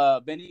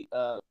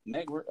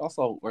 Meg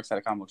also works at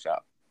a comic book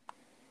shop.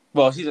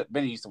 Well,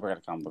 Benny used to work at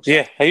a comic book shop.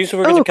 Yeah, I used to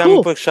work at a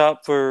comic book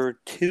shop for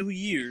 2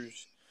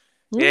 years.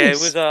 Nice. Yeah, it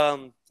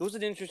was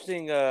an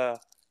interesting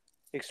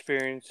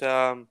experience.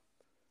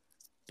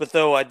 But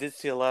though I did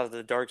see a lot of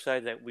the dark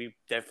side that we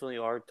definitely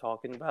are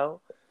talking about,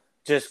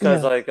 just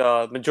because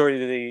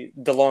majority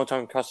of the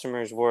long-term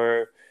customers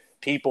were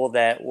people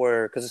that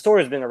were, because the store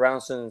has been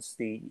around since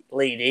the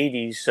late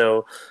 80s,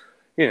 so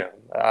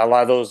a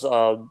lot of those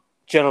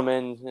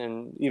gentlemen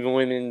and even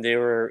women, they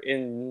were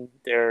in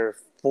their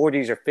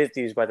 40s or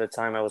 50s by the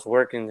time I was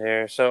working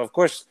there. So, of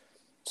course,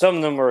 some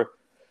of them were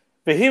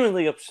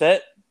vehemently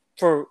upset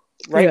for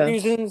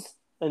reasons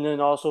and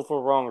then also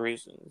for wrong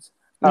reasons.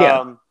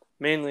 Yeah.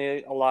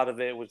 Mainly, a lot of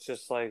it was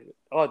just like,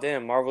 oh,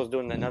 damn, Marvel's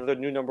doing another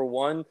new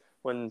 --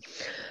 when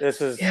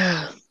this is...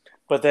 Yeah.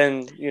 But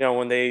then,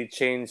 when they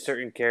change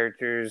certain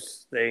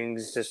characters,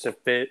 things just to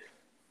fit,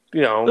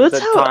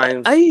 the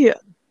times... I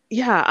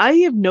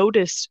have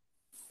noticed,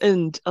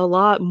 and a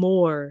lot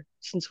more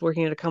since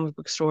working at a comic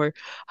book store,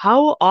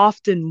 how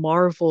often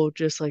Marvel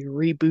just like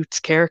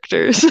reboots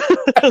characters.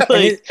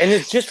 Like, and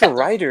it's just for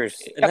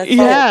writers. And that's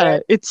yeah,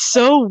 it's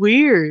so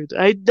weird.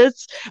 I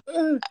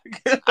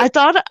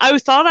thought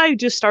I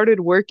just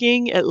started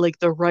working at like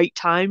the right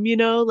time,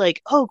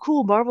 like, oh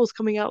cool, Marvel's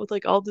coming out with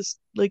like all this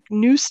like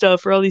new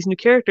stuff for all these new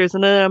characters,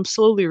 and then I'm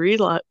slowly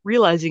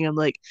realizing I'm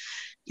like,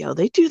 yo,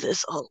 they do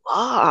this a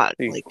lot.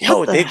 Like,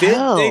 what the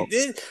hell? They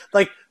did.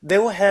 Like, they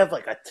will have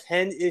like a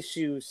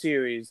 10-issue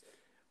series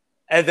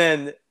and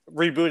then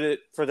reboot it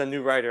for the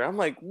new writer. I'm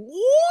like,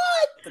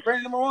 what?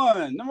 Brand number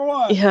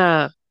one.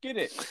 Yeah. Get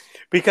it.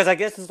 Because I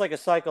guess it's like a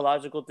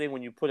psychological thing.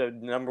 When you put a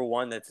number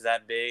one that's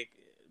that big,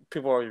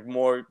 people are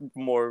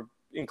more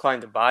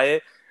inclined to buy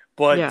it.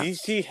 But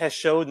DC has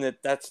shown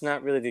that that's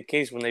not really the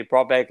case when they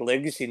brought back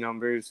legacy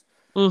numbers.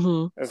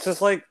 Mm-hmm. It's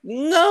just like,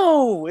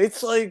 no.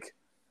 It's like,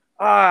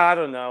 I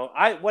don't know.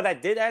 What I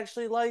did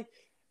actually like,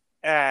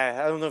 I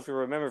don't know if you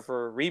remember,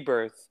 for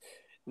Rebirth,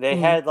 they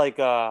had like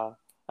I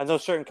know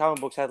certain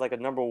comic books had like a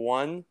number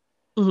one,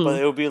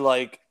 but it would be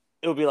like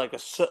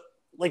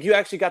like you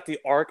actually got the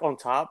arc on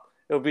top.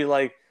 It would be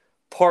like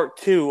part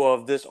 2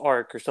 of this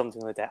arc or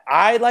something like that.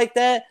 I like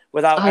that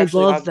without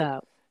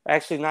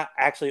actually not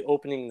actually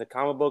opening the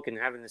comic book and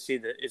having to see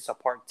that it's a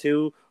part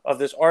 2 of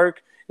this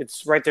arc.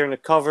 It's right there in the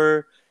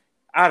cover.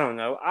 I don't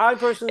know. I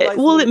personally like.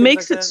 Well, it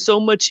makes it so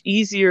much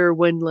easier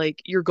when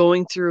like you're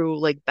going through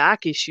like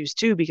back issues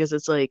too, because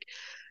it's like,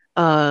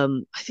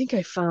 I think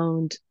I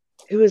found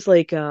it was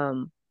like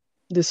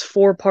this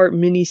 4-part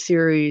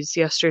miniseries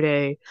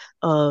yesterday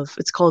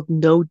it's called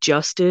No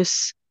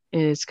Justice,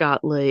 and it's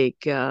got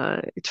like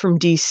it's from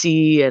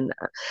DC, and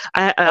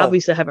I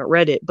obviously haven't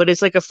read it, but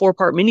it's like a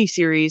 4-part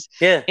miniseries.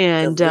 Yeah,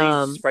 and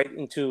leads right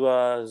into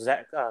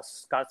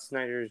Scott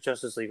Snyder's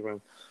Justice League run.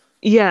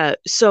 Yeah,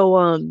 so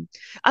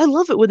I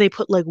love it when they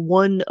put like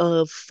 1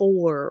 of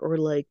 4, or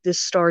like this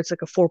starts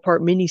like a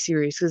 4-part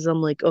miniseries, because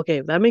I'm like,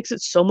 okay, that makes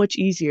it so much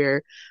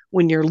easier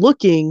when you're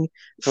looking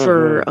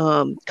for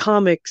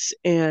comics.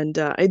 And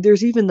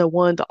there's even the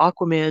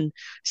Aquaman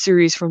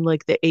series from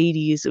like the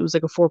 80s. It was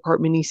like a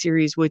 4-part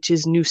miniseries, which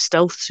his new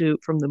stealth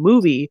suit from the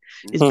movie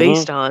is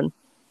based on.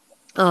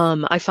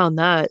 I found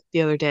that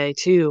the other day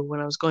too when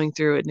I was going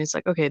through it, and it's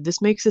like, okay,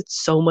 this makes it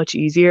so much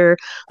easier.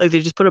 Like,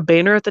 they just put a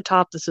banner at the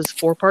top that says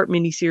 4-part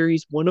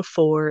miniseries, 1 of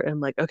 4, and I'm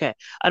like, okay,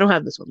 I don't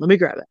have this one, let me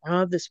grab it. I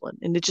don't have this one,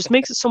 and it just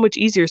makes it so much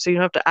easier, so you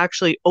don't have to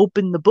actually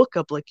open the book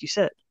up like you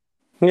said.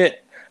 Yeah,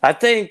 I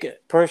think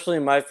personally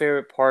my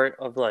favorite part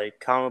of like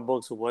comic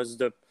books was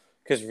the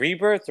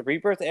Rebirth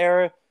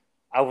era.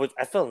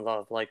 I fell in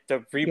love. Like,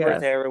 the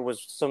Rebirth era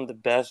was some of the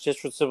best, just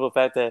for the simple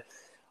fact that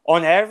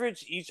on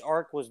average, each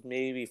arc was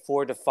maybe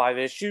 4 to 5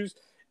 issues,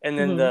 and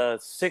then the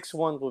 6th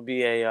one would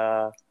be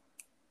a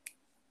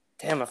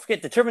I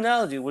forget the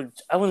terminology.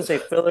 I wouldn't say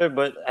filler,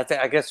 but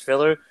I guess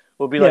filler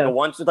would be like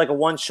a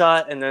one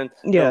shot, and then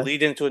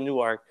lead into a new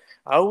arc.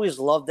 I always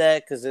loved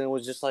that, because then it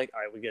was just like,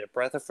 all right, we get a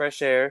breath of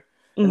fresh air,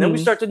 and then we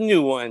start the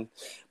new one.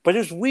 But it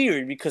was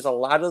weird because a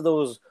lot of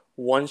those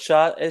one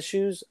shot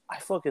issues I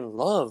fucking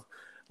love.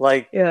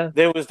 Like,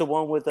 there was the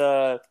one with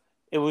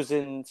it was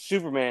in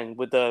Superman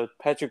with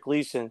Patrick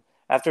Gleason.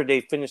 After they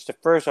finished the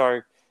first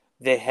arc,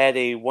 they had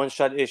a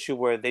one-shot issue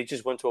where they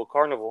just went to a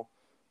carnival.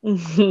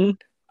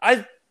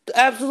 I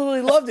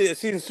absolutely loved it.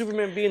 Seeing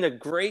Superman being a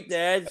great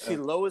dad, see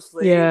Lois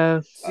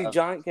Lane, see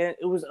John Kent.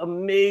 It was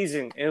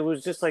amazing. And it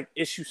was just like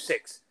issue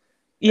 6.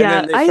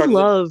 Yeah,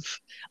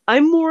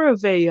 I'm more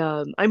of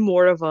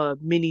a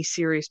mini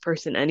series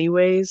person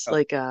anyways.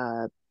 Like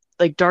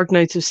Dark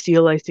Knights of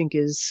Steel, I think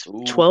is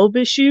 12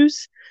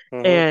 issues.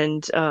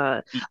 And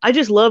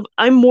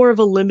I'm more of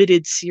a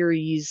limited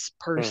series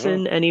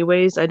person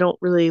anyways. I don't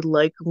really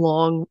like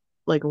long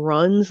like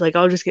runs. Like,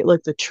 I'll just get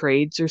like the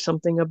trades or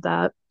something of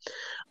that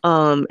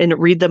and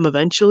read them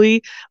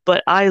eventually.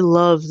 But I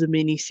love the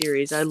mini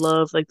series. I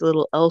love like the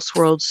little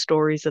Elseworld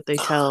stories that they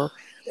tell.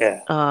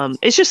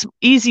 It's just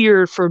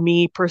easier for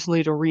me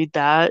personally to read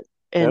that,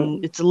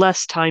 and it's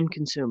less time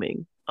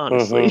consuming,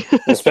 honestly.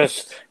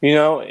 Especially,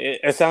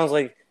 it sounds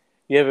like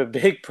you have a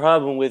big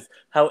problem with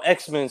how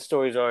X-Men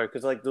stories are,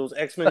 because like those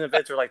X-Men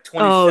events are like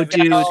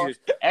 27 issues.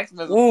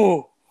 X-Men.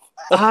 Ooh.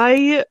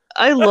 I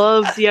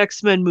love the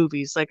X-Men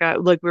movies. Like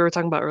we were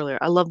talking about earlier.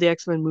 I love the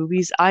X-Men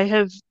movies. I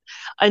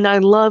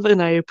love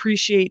and I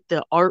appreciate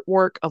the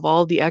artwork of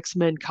all the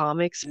X-Men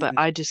comics, but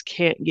I just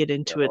can't get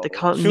into it. The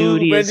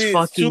continuity is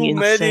fucking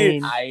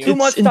insane. Too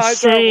much time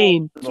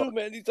travel. Too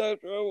many time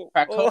travel.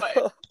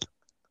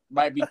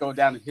 Might be going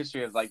down in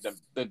history as like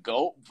the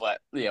GOAT, but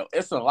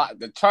it's a lot.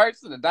 The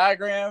charts and the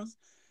diagrams.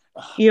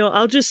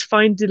 I'll just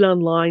find it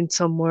online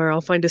somewhere. I'll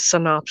find a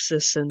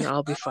synopsis and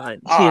I'll be fine.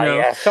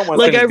 Yeah, someone's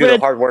like, gonna do the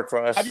hard work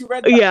for us. Have you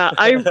read that? Yeah,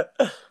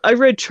 I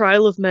read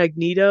Trial of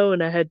Magneto,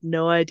 and I had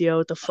no idea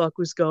what the fuck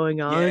was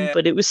going on,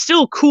 but it was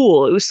still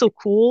cool.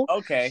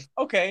 Okay.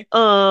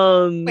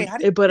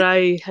 But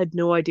I had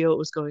no idea what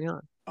was going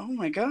on. Oh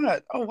my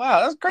god! Oh wow,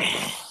 that's great.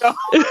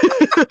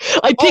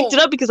 I picked it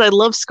up because I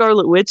love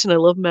Scarlet Witch and I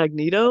love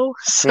Magneto,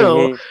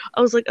 so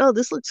I was like, "Oh,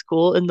 this looks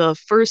cool." And the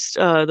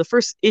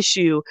first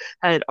issue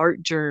had art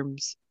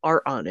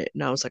on it,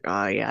 and I was like,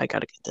 "Oh yeah, I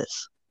gotta get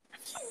this."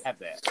 Have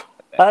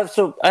that.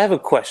 So I have a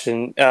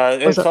question.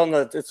 It's on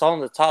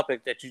the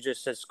topic that you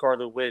just said,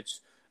 Scarlet Witch.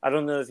 I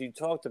don't know if you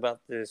talked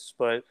about this,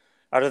 but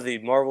out of the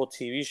Marvel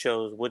TV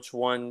shows, which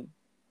one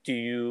do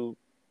you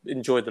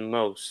enjoy the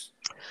most?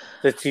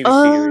 The TV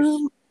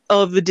series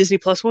of the Disney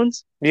Plus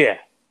ones? Yeah.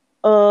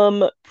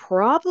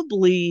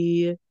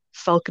 Probably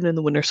Falcon and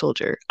the Winter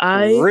Soldier.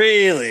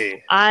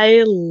 Really?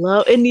 I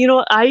love, and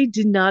I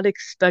did not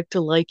expect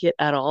to like it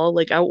at all.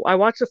 Like I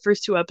watched the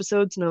first 2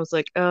 episodes and I was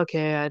like,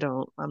 okay,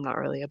 I'm not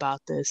really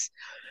about this.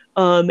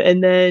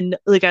 And then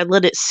like I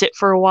let it sit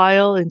for a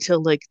while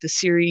until like the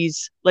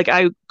series, like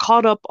I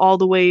caught up all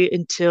the way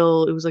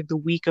until it was like the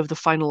week of the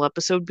final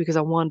episode because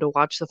I wanted to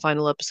watch the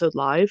final episode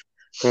live.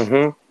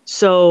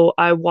 So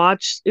I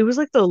watched, it was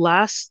like the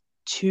last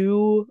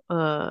two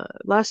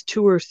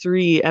or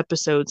three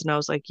episodes, and I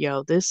was like,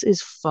 yo, this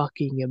is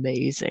fucking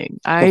amazing.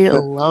 I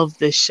love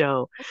this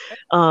show.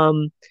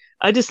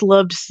 I just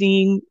loved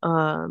seeing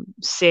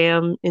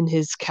Sam in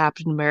his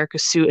Captain America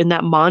suit, and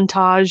that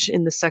montage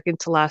in the second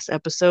to last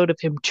episode of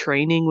him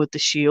training with the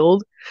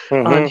shield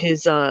on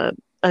his I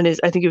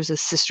think it was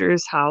his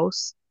sister's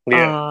house.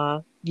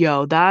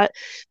 Yo, that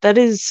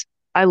is,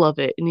 I love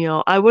it.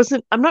 And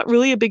I'm not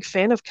really a big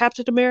fan of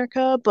Captain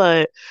America,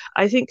 but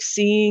I think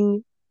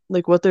seeing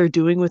like what they're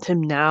doing with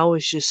him now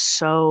is just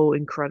so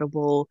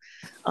incredible.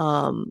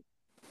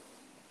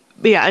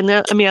 But yeah, and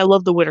I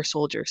love the Winter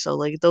Soldier. So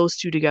like those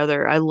two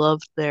together, I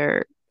loved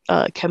their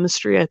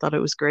chemistry. I thought it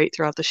was great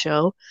throughout the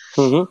show.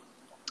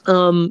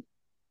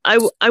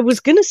 I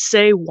was gonna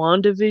say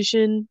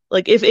WandaVision.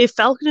 Like if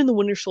Falcon and the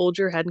Winter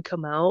Soldier hadn't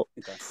come out,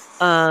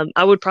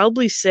 I would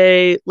probably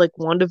say like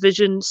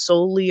WandaVision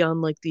solely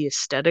on like the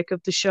aesthetic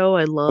of the show.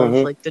 I love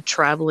like the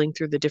traveling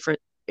through the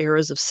different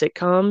eras of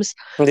sitcoms.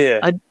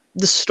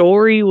 The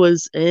story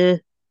was I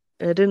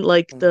didn't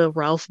like the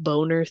Ralph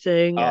Boner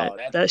thing.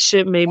 That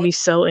shit made me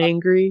so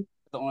angry.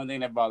 The only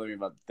thing that bothered me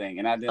about the thing,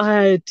 and I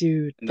didn't.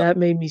 Dude, that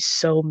made me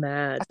so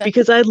mad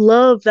because I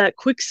love that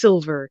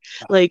Quicksilver.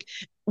 Like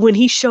when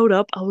he showed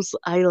up,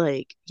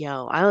 I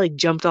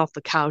jumped off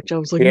the couch. I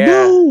was like,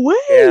 no way!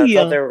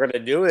 Yeah, I thought they were gonna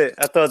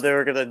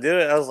do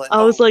it. I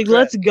was like,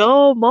 let's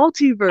go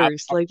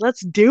multiverse. Let's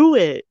do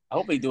it. I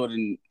hope they do it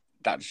in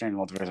Doctor Strange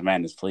Multiverse of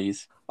Madness,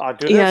 please. Oh,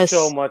 dude, there's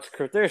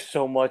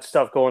so much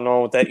stuff going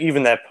on with that.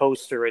 Even that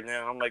poster right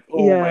now, I'm like,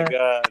 oh my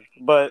god!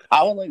 But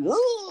I was like,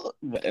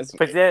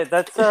 but yeah,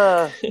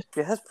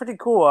 that's pretty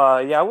cool.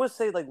 I would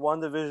say like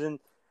WandaVision,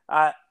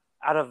 out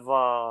of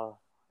all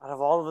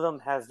of them,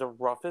 has the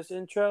roughest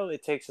intro.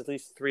 It takes at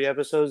least 3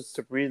 episodes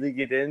to really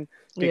get in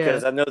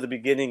because I know the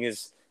beginning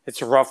it's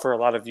rough for a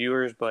lot of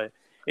viewers, but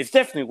it's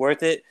definitely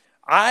worth it.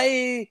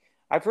 I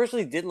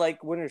personally did like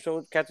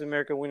Captain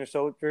America, Winter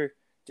Soldier.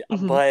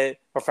 Or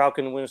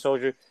Falcon and Winter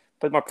Soldier.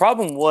 But my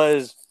problem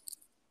was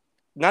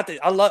not that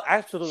I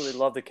absolutely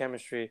love the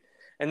chemistry.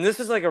 And this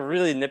is like a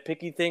really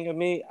nitpicky thing of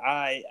me.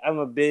 I'm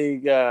a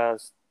big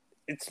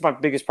it's my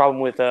biggest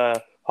problem with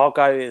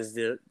Hawkeye is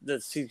the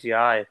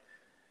CGI.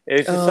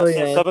 It's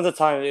just some of the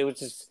time it was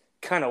just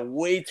kind of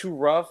way too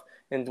rough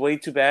and way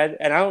too bad.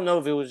 And I don't know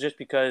if it was just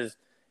because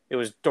it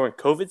was during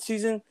COVID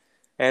season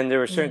and there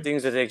were certain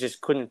things that they just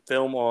couldn't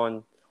film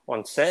on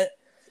set.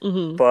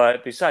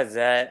 But besides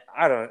that,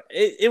 I don't know.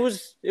 It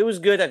was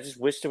good. I just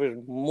wish there was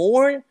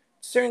more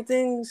certain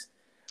things.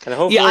 And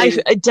hopefully,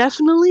 I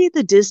definitely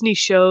the Disney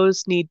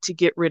shows need to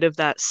get rid of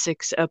that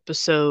 6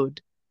 episode.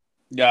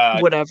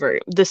 Whatever.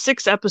 The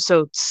 6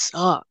 episodes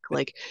suck.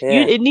 Like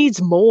it needs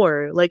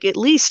more. Like at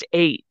least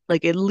 8.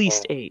 Like at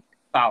least 8.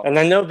 And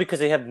I know because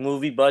they have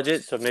movie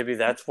budget, so maybe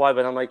that's why.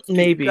 But I'm like,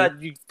 maybe.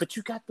 But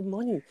you got the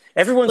money.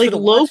 Everyone's like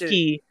gonna watch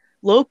it.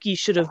 Loki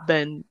should have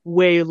been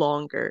way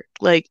longer.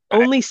 Like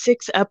only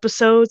 6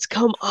 episodes.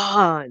 Come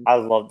on.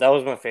 That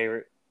was my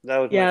favorite.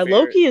 My favorite.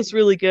 Loki is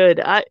really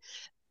good.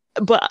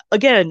 But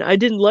again, I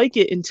didn't like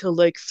it until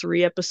like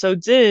 3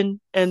 episodes in,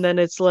 and then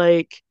it's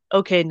like,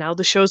 okay, now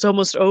the show's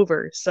almost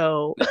over.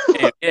 So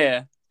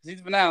yeah.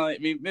 Season finale. I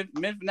mean,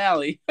 mid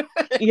finale.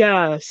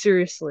 Yeah,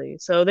 seriously.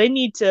 So they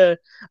need to.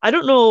 I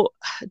don't know.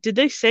 Did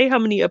they say how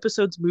many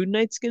episodes Moon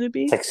Knight's going to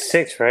be? It's like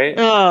 6, right?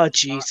 Oh,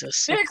 Jesus!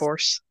 6? Of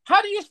course.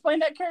 How do you explain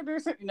that character?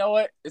 You know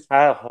what?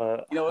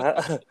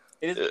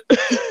 It is.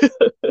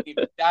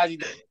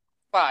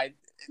 Fine.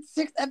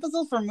 6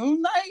 episodes for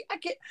Moon Knight? I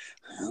can't.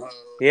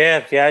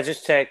 Yeah. I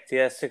just checked.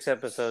 Yeah, 6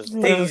 episodes.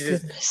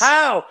 Jesus,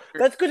 how?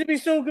 That's going to be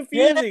so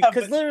confusing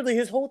because literally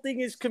his whole thing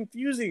is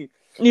confusing.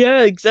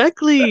 Yeah,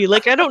 exactly.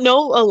 Like I don't know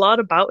a lot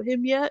about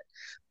him yet,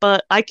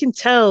 but I can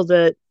tell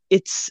that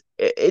it's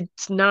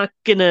not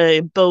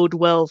gonna bode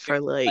well for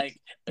like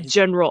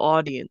general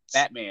audience.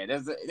 Batman.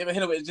 They would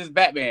hit him with just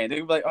Batman.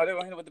 They would be like, oh, they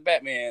would hit him with the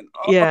Batman.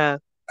 Oh. Yeah.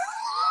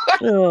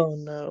 Oh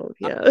no.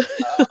 Yeah.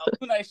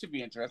 Moon Knight should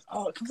be interesting.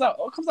 Oh, it comes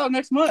out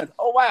next month.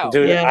 Oh wow.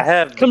 Dude, yeah. I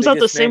have comes out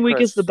the same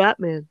week as the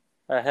Batman.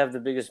 I have the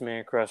biggest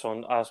man crush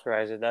on Oscar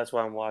Isaac. That's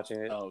why I'm watching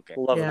it. Oh, okay.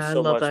 Love him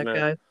so much, that man.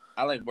 guy.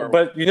 I like werewolf.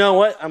 But you know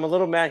what? I'm a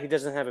little mad he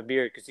doesn't have a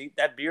beard because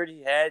that beard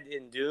he had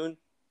in Dune,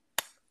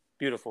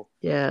 beautiful.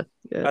 Yeah.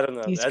 I don't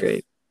know. He's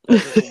great.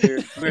 That's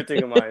just a weird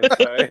thing of mine.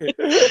 Sorry.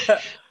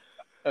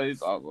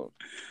 It's awesome.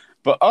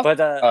 But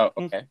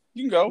okay,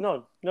 you can go.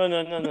 No.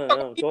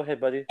 Go ahead,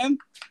 buddy.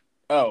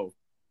 Oh,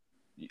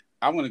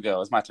 I'm gonna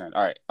go. It's my turn.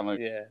 All right.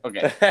 Yeah.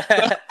 Okay.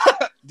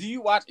 Do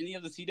you watch any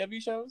of the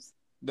CW shows?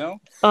 No.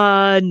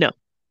 No.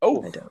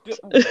 Oh, I don't.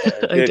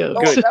 Good,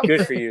 don't.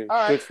 Good for you.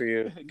 Right. Good for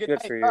you.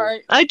 Good for you. All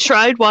right. I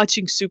tried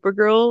watching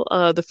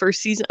Supergirl. The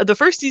first season. The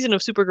first season of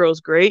Supergirl is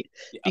great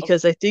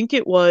because I think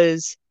it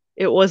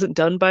wasn't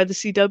done by the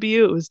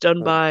CW. It was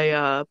done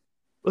by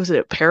was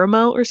it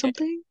Paramount or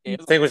something? I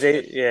think it was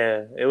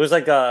it was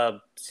like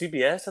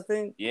CBS, I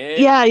think.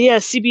 Yeah,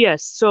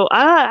 CBS. So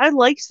I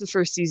liked the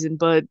first season,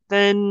 but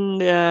then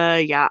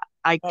I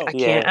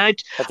can't. I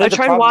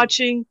tried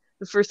watching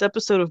the first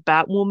episode of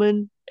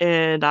Batwoman,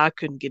 and I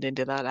couldn't get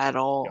into that at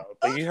all.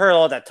 But you heard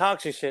all that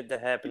toxic shit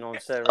that happened on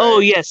set, right? Oh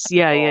yes,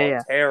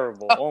 yeah.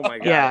 Terrible! Oh my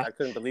god, I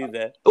couldn't believe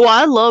that. Well,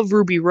 I love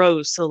Ruby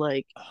Rose, so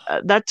like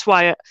that's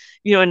why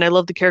and I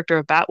love the character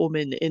of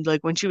Batwoman. And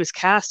like when she was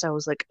cast, I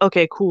was like,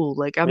 okay, cool.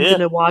 Like I'm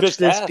gonna watch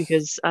this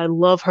because I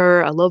love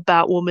her. I love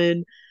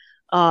Batwoman.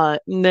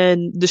 And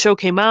then the show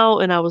came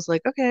out, and I was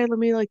like, okay, let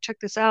me like check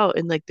this out.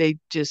 And like they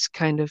just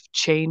kind of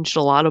changed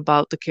a lot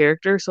about the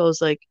character, so I was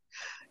like,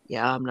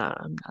 yeah, I'm not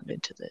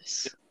into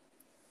this.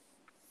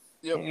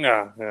 Yep.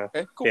 No.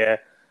 Okay, cool. Yeah.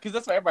 Because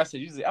that's what everybody says.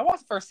 Usually, I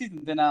watched the first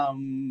season, then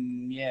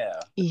Yeah.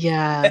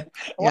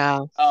 I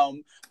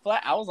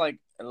was like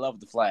in love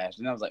with the Flash,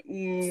 and I was like,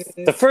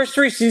 The first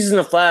 3 seasons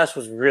of Flash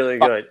was really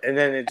good, and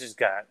then it just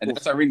got. And then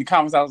I started reading the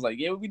comments. I was like,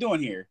 yeah, what we doing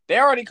here? They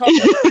already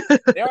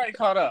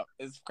caught up.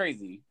 It's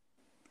crazy.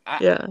 I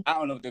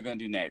don't know what they're gonna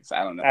do next.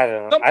 I don't know.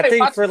 I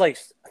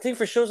think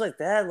for shows like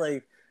that,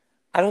 like.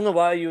 I don't know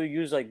why you would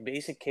use like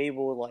basic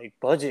cable like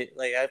budget.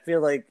 Like I feel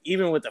like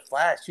even with the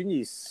Flash, you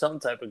need some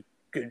type of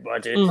good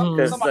budget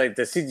because like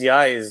the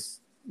CGI is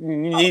you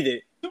need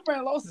it.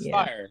 Superman Lois is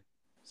fire.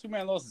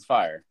 Superman Lois is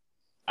fire.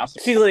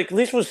 See, like at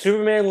least with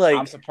Superman, like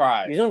I'm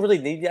surprised you don't really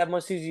need that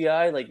much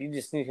CGI. Like you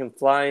just need him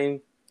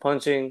flying,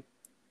 punching,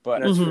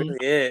 but that's really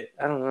it.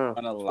 I don't know. I'm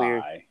gonna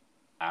lie.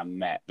 I'm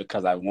mad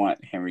because I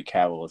want Henry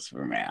Cavill as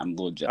Superman. I'm a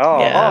little jealous.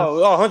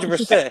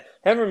 100%.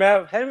 Henry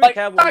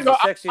Cavill is the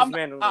sexiest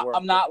man in the world.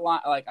 I'm not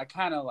lying. Like I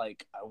kind of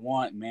like I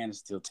want Man of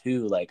Steel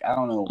too. Like I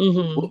don't know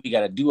what we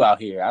gotta do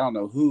out here. I don't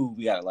know who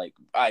we gotta like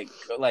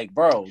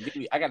bro.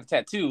 I got a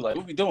tattoo. Like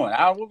what we doing?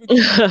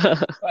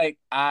 Like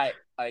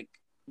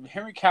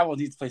Henry Cavill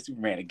needs to play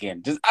Superman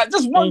again. Just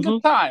one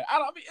good time.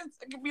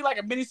 It could be like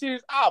a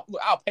miniseries. I'll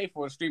pay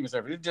for a streaming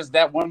service. It's just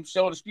that one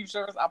show on the streaming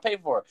service. I'll pay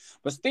for it.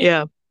 But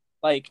still,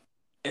 like.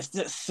 It's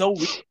just so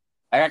weird.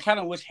 Like, I kind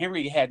of wish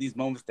Henry had these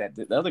moments that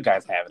the other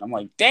guys have. And I'm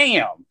like,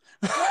 damn.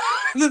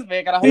 This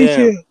man got a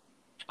whole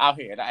out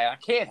here. And I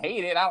can't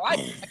hate it. I like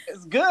it.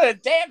 It's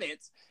good. Damn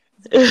it.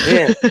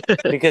 Yeah,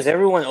 because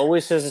everyone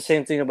always says the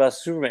same thing about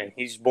Superman.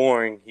 He's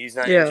boring. He's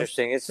not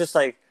interesting. It's just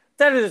like,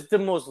 that is the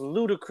most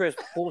ludicrous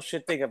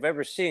bullshit thing I've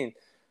ever seen.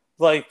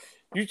 Like,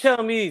 you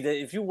tell me that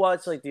if you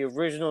watch, like, the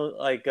original,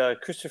 like,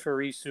 Christopher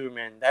Reeve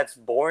Superman, that's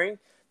boring?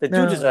 The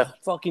dude is a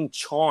fucking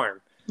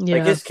charm. Yeah.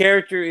 Like, his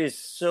character is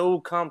so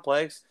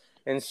complex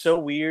and so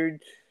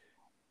weird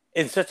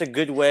in such a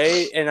good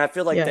way. And I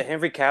feel like the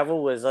Henry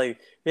Cavill was like,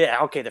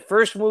 the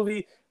first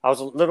movie, I was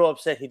a little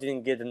upset he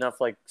didn't get enough,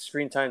 like,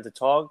 screen time to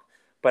talk.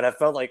 But I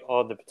felt like,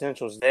 the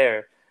potential's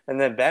there. And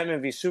then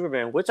Batman v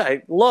Superman, which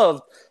I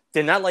loved,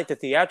 did not like the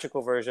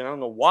theatrical version. I don't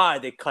know why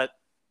they cut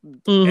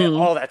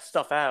all that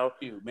stuff out.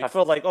 I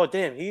felt like,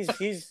 damn, he's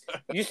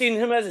you seen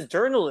him as a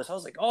journalist. I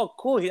was like,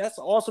 cool, that's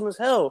awesome as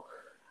hell.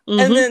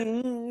 And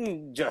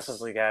then Justice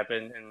League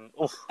happened, and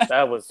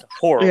that was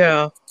horrible.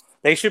 Yeah.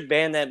 They should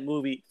ban that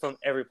movie from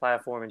every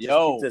platform and just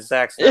keep the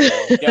Zack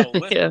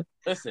Snyder.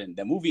 Listen,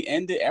 the movie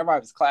ended,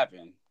 everybody was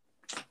clapping.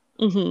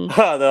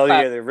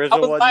 The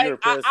original one.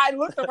 I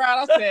looked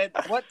around, I said,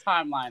 what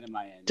timeline am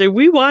I in? Did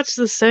we watch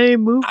the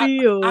same movie?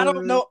 I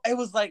don't know. It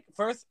was like,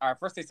 first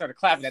they started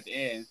clapping at the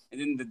end,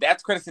 and then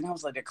that's credits, and I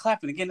was like, they're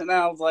clapping again, and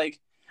I was like,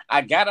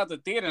 I got out the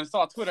theater and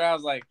saw Twitter, I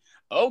was like,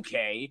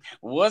 okay,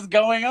 what's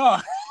going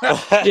on?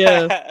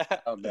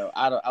 Oh no,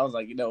 I was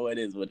like, you know, it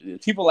is what it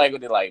is. People like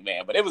what they like,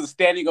 man. But it was a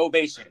standing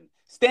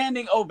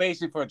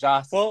ovation for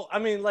Joss. Well, I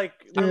mean, like,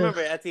 I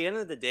remember at the end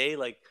of the day,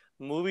 like,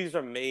 movies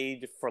are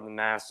made for the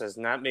masses,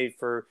 not made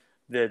for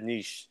the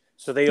niche.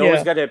 So they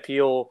always got to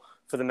appeal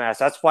for the mass.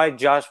 That's why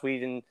Joss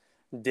Whedon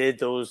did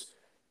those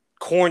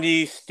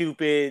corny,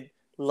 stupid,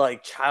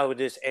 like,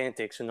 childish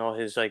antics and all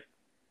his, like,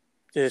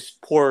 this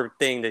poor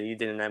thing that he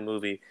did in that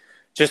movie.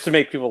 Just to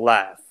make people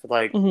laugh,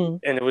 like,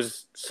 and it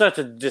was such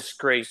a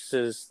disgrace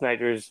to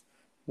Snyder's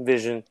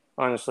vision,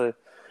 honestly.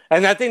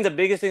 And I think the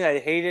biggest thing I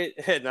hated,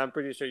 and I'm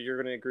pretty sure you're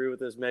going to agree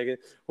with this, Megan,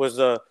 was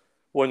the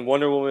when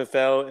Wonder Woman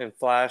fell and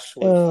Flash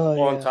was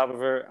on top of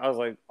her, I was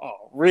like,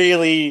 oh,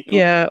 really?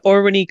 Yeah,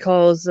 or when he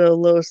calls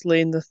Lois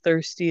Lane the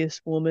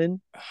thirstiest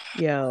woman.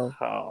 Yeah.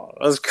 Oh,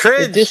 that was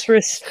cringe.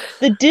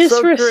 The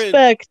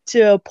disrespect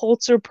to a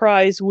Pulitzer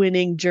Prize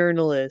winning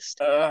journalist.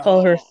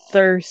 Call her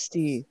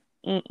thirsty.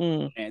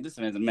 Man, this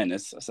man's a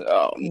menace. I said,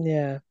 oh.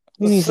 Yeah.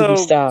 He needs to be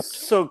stopped.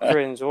 So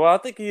cringe. Well, I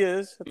think he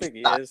is.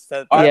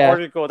 That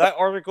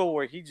article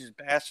where he just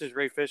bashes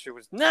Ray Fisher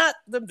was not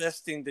the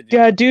best thing to do.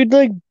 Yeah, dude,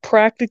 like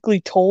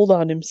practically told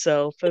on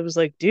himself. I was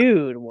like,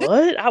 dude,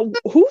 what?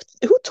 Who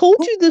told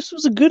you this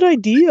was a good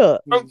idea?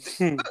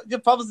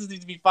 The publicist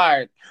needs to be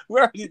fired.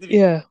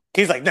 Yeah.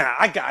 He's like, nah,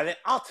 I got it.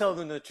 I'll tell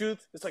them the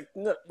truth. It's like,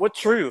 no, what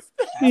truth?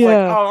 It's yeah.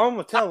 like, oh, I'm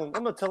gonna tell them.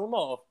 I'm gonna tell them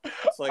all.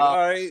 It's like, all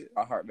right,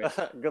 my heart, man.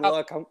 Good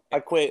luck.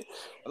 I quit.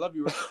 I love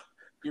you.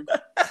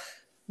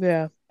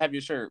 Yeah. Have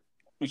your shirt.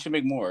 We should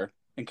make more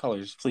in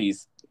colors,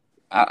 please.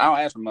 I don't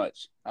ask for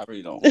much. I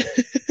really don't.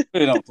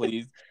 Really don't,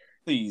 please.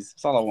 Please.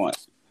 That's all I want.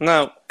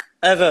 Now,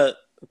 I have a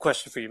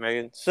question for you,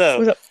 Megan.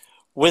 So,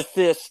 with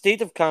the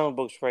state of comic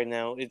books right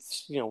now,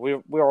 it's,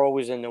 we're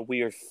always in a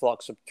weird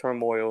flux of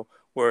turmoil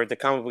where the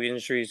comic book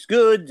industry is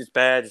good, it's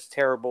bad, it's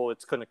terrible,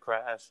 it's going to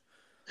crash.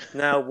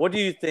 Now, what do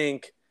you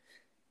think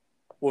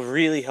will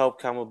really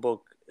help the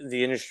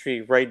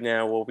industry right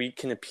now where we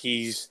can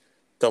appease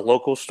the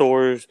local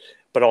stores,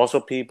 but also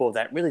people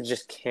that really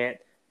just can't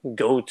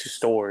go to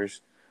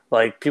stores,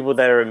 like people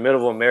that are in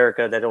middle of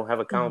America that don't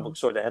have a comic book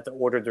store that have to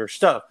order their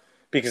stuff?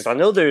 Because I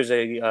know there's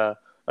a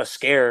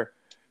scare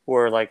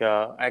where like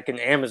an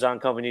Amazon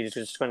company is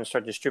just going to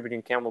start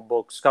distributing comic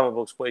books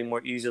way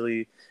more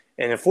easily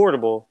and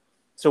affordable.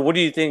 So what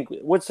do you think?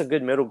 What's a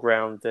good middle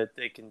ground that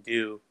they can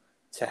do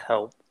to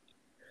help?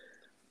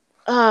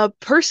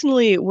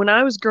 Personally, when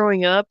I was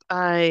growing up,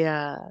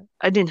 I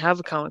didn't have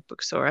a comic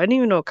book store. I didn't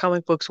even know what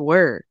comic books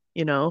were,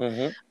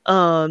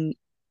 I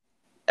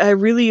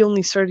really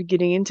only started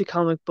getting into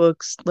comic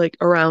books like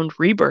around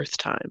Rebirth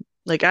time.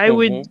 Like I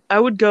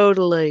would go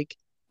to like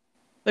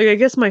I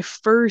guess my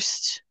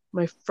first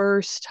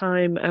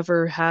time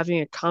ever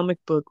having a comic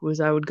book was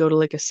I would go to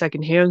like a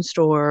secondhand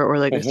store or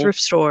like a thrift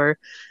store,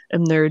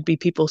 and there would be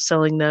people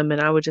selling them,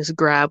 and I would just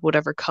grab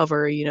whatever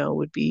cover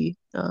would be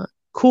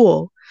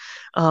cool.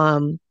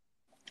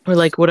 Or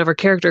like whatever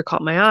character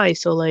caught my eye.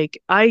 So like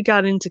I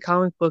got into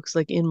comic books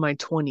like in my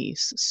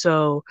 20s.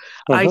 So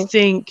I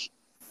think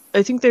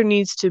there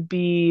needs to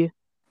be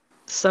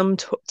some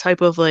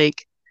type of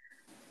like,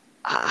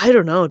 I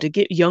don't know, to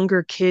get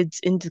younger kids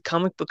into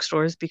comic book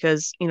stores,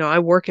 because I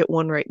work at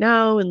one right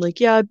now, and like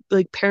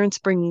like parents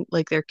bring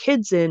like their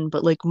kids in,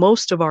 but like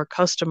most of our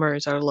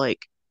customers are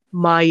like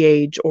my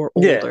age or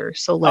older.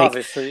 So like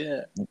obviously,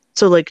 yeah.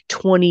 So like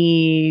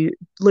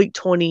late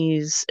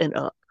 20s and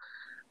up.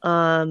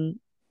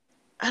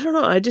 I don't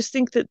know. I just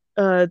think that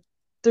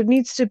there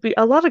needs to be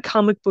a lot of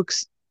comic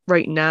books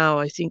right now,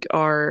 I think,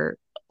 are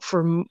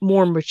for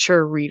more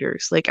mature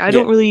readers. Like I'm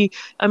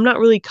not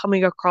really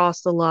coming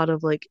across a lot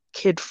of like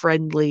kid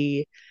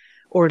friendly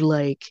or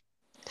like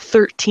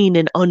 13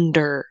 and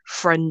under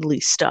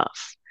friendly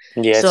stuff.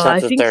 Yeah, so it's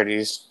not the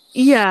 30s.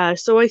 Yeah,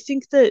 so I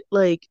think that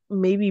like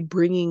maybe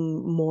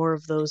bringing more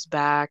of those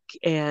back,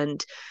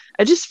 and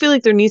I just feel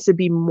like there needs to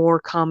be more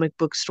comic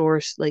book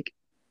stores like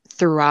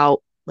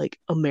throughout like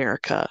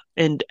America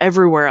and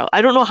everywhere else.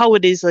 I don't know how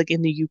it is like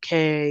in the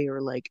UK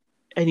or like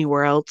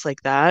anywhere else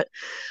like that,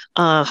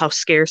 how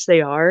scarce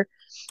they are.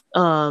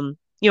 I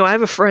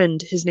have a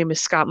friend, his name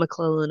is Scott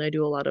McClellan. I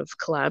do a lot of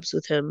collabs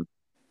with him.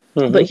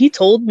 But he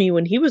told me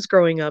when he was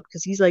growing up,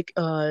 because he's like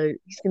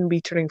he's gonna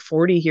be turning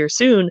 40 here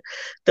soon,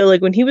 that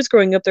like when he was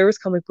growing up there was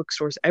comic book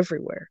stores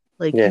everywhere.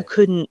 Like you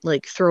couldn't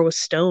like throw a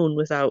stone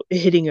without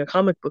hitting a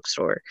comic book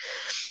store.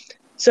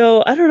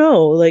 So I don't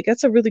know, like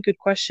that's a really good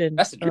question.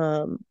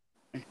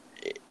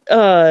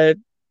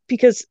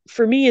 Because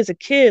for me as a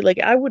kid, like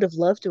I would have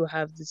loved to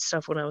have this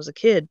stuff when I was a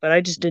kid, but I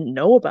just didn't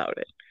know about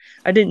it.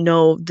 I didn't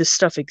know this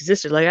stuff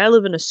existed. Like I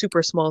live in a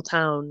super small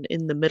town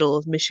in the middle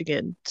of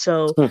Michigan.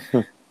 So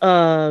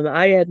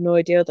I had no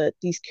idea that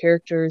these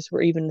characters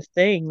were even a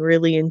thing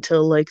really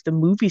until like the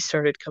movies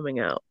started coming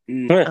out.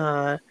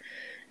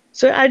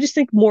 So I just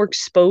think more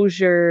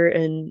exposure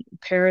and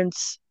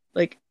parents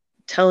like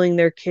telling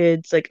their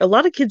kids, like a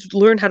lot of kids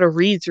learn how to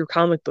read through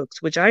comic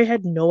books, which I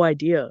had no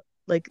idea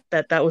like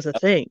that was a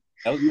thing.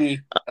 That was me.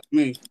 That's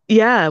me.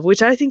 Yeah,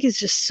 which I think is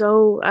just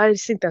I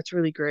just think that's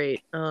really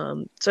great.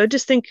 So I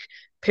just think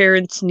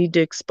parents need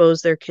to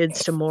expose their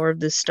kids to more of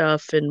this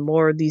stuff and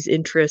more of these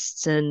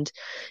interests, and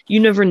you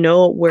never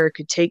know where it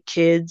could take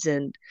kids.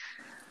 And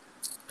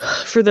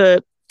for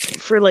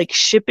like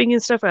shipping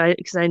and stuff,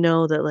 because I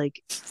know that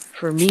like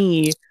for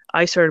me,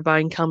 I started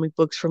buying comic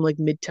books from like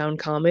Midtown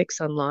Comics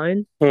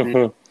online.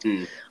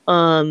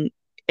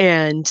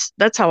 And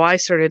that's how I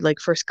started like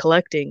first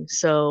collecting.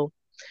 So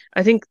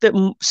I think that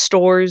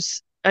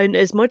stores, and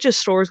as much as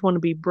stores want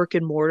to be brick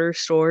and mortar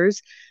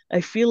stores,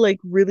 I feel like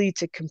really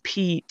to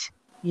compete,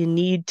 you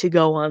need to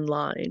go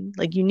online.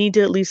 Like you need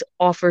to at least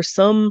offer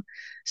some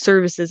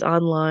services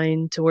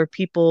online to where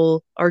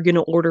people are going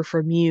to order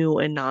from you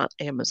and not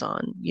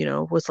Amazon,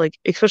 with like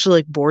especially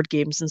like board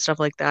games and stuff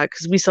like that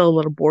because we sell a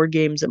lot of board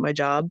games at my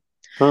job.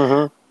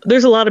 Mm-hmm.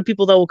 There's a lot of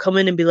people that will come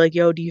in and be like,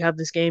 "Yo, do you have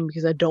this game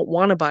because I don't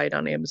want to buy it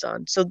on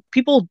Amazon." So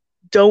people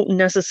don't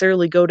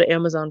necessarily go to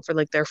Amazon for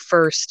like their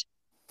first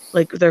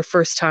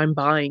time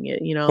buying it,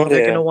 They're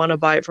going to want to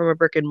buy it from a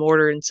brick and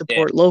mortar and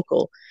support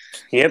local.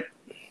 Yep.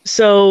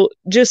 So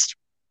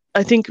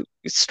I think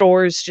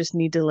stores just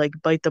need to like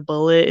bite the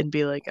bullet and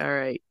be like, all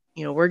right,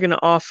 we're going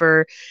to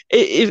offer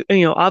if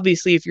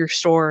obviously if your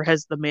store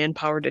has the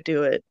manpower to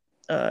do it,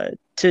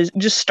 to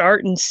just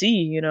start and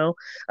see,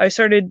 I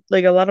started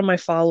like a lot of my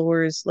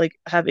followers like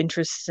have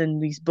interests in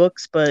these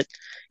books, but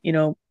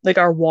like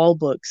our wall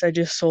books, I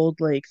just sold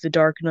like The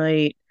Dark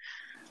Knight,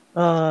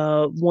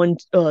 1,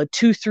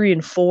 2, 3,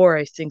 and 4.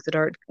 I think The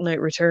Dark Knight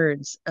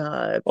Returns.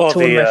 To one of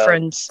my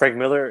friends, Frank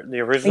Miller, the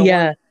original.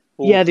 Yeah,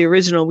 one? yeah, the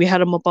original. We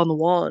had him up on the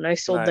wall, and I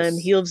sold them.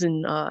 Nice. He lives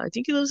in, I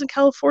think he lives in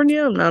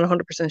California. I'm not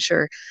 100%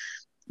 sure,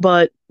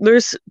 but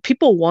there's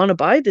people want to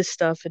buy this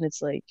stuff, and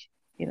it's like,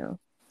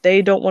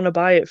 they don't want to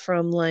buy it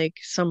from like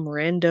some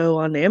rando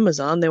on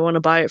Amazon. They want to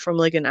buy it from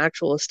like an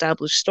actual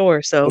established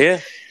store. So yeah,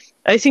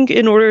 I think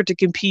in order to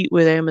compete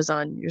with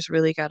Amazon, you just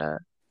really gotta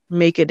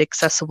make it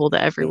accessible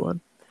to everyone.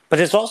 But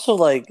it's also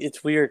like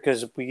it's weird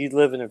because we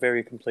live in a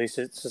very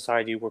complacent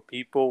society where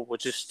people will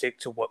just stick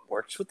to what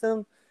works with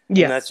them.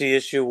 Yeah. And that's the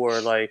issue where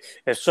like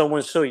if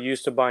someone's so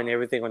used to buying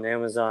everything on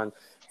Amazon,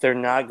 they're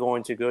not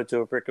going to go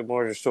to a brick and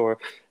mortar store.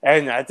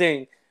 And I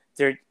think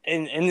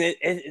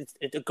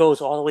it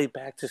goes all the way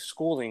back to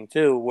schooling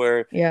too,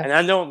 where and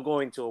I know I'm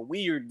going to a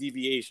weird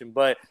deviation,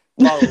 but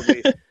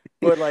probably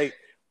but like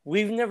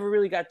we've never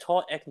really got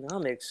taught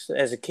economics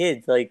as a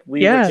kid. Like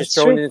we were just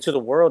thrown into the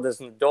world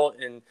as an adult,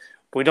 and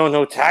we don't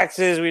know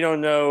taxes, we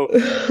don't know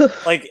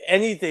like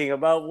anything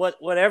about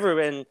whatever,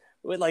 and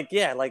like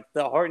the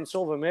heart and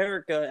soul of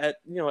America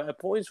at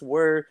points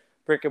were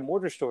brick and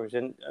mortar stores,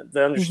 and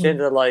they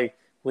understand that like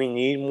we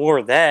need more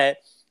of that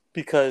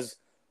because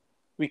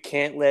we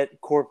can't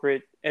let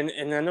corporate and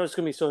I know it's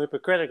gonna be so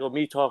hypocritical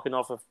me talking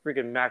off a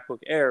freaking MacBook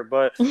Air,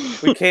 but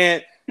we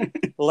can't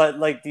let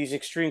like these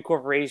extreme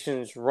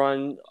corporations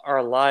run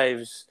our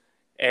lives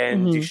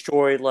and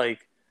destroy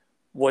like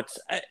what's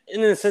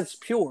in a sense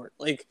pure,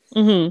 like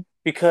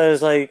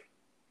because like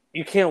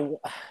you can't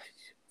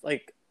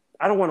like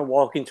I don't want to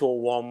walk into a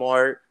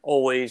Walmart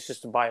always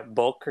just to buy a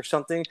book or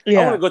something. I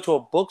want to go to a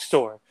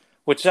bookstore,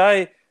 which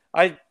I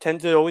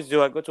tend to always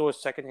do. I go to a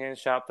secondhand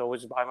shop to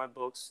always buy my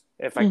books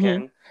if I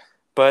can.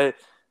 But,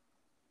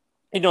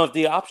 if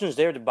the option is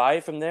there to buy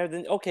it from there,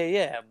 then okay,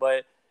 yeah.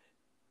 But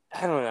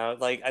I don't know.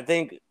 Like, I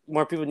think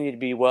more people need to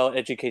be well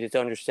educated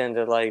to understand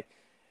that, like,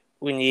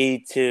 we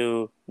need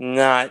to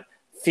not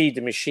feed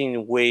the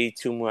machine way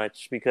too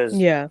much because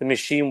the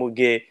machine will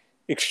get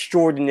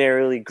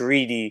extraordinarily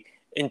greedy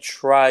and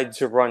try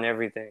to run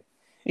everything.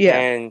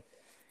 Yeah.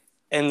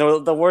 And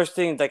the worst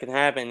thing that can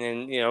happen,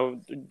 and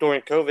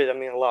during COVID, I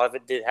mean, a lot of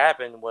it did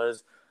happen,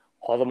 was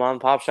all the mom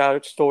and pop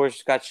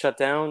stores got shut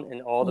down,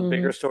 and all the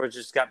bigger stores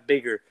just got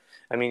bigger.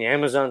 I mean,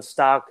 Amazon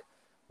stock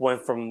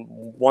went from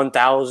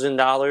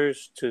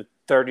 $1,000 to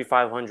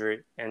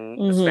 $3,500 in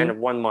the span of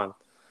 1 month.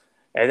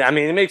 And I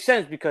mean, it makes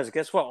sense because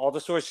guess what? All the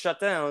stores shut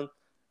down.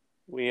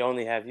 We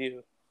only have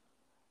you.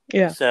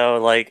 Yeah. So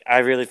like, I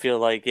really feel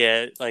like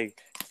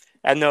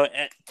I know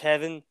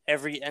Tevin,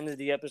 every end of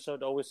the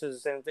episode, always says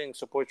the same thing.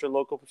 Support your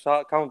local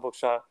comic book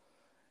shop.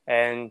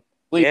 And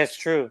it's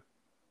true.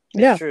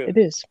 It's true. It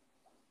is.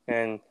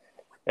 And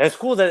it's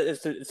cool that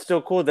it's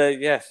still cool that,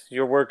 yes,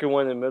 you're working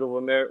one in the middle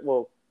of America.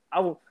 Well,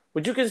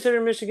 would you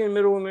consider Michigan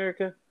middle of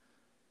America?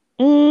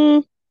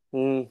 North.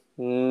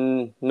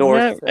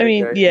 Not, I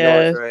mean,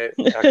 yeah. North,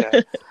 right?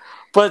 Okay.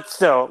 But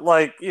still,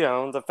 like,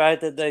 the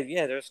fact that,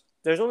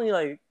 there's only,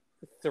 like,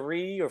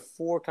 3 or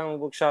 4 comic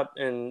book shop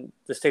in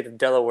the state of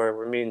Delaware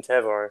where me and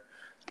Tev are.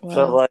 Wow.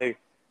 So like,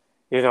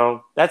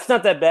 that's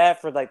not that bad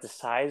for like the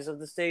size of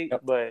the state,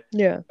 but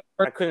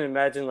I couldn't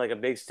imagine like a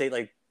big state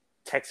like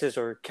Texas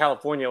or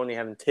California only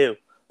having 2.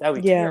 That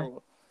would be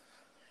terrible.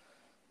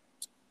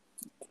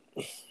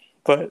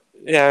 But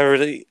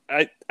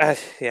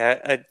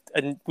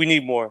we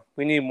need more.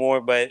 We need more,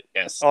 but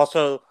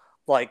also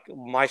like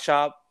my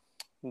shop,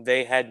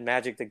 they had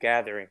Magic the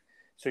Gathering.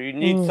 So you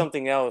need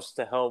something else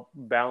to help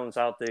balance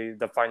out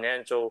the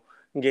financial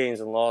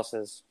gains and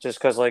losses. Just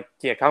because,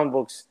 comic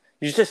books,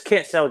 you just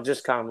can't sell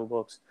just comic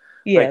books.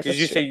 Yeah, because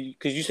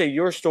you say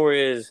your store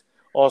is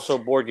also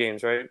board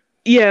games, right?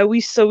 Yeah, we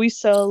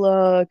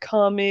sell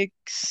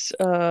comics,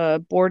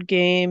 board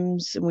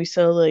games, and we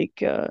sell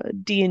like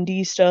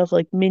D&D stuff,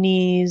 like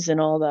minis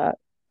and all that.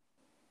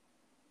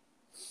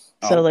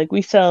 So like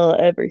we sell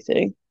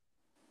everything.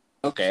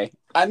 Okay,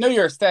 I know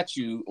you're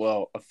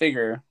a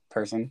figure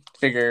person,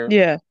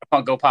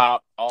 Funko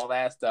Pop, all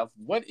that stuff.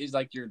 What is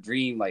like your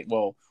dream? Like,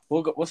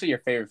 what's your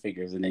favorite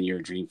figures, and then your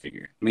dream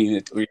figure? I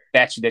mean, or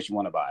statue that you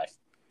want to buy.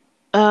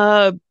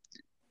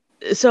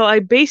 So I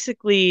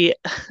basically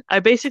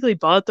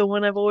bought the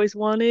one I've always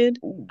wanted.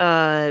 Ooh.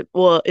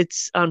 Well,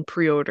 it's on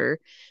pre-order.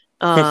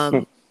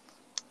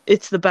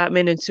 It's the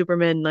Batman and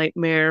Superman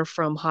Nightmare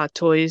from Hot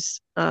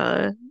Toys.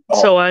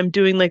 So I'm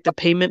doing like the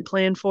payment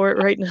plan for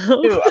it right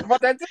now. Dude, I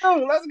bought that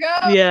too. Let's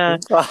go. Yeah.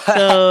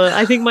 So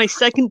I think my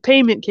second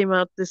payment came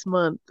out this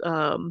month.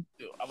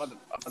 Dude,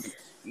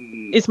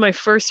 It's my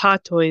first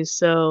Hot Toys,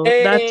 so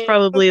that's hey,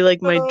 probably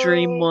like my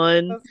dream go.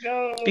 one. Let's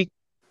go.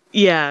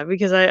 Yeah,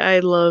 because I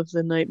love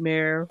the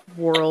Nightmare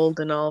world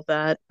and all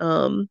that.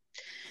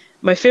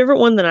 My favorite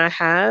one that I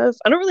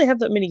don't really have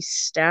that many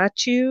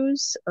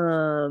statues.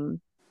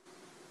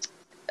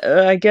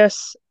 I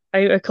guess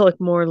I collect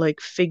more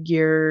like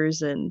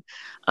figures and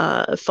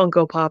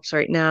Funko Pops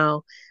right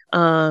now.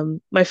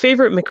 My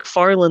favorite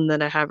McFarlane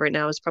that I have right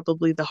now is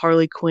probably the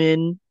Harley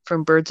Quinn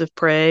from Birds of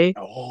Prey.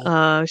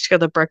 She's got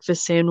the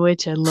breakfast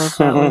sandwich. I love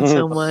that one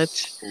so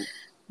much.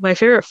 My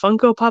favorite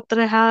Funko Pop that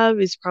I have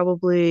is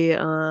probably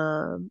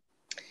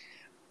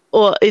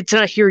well, it's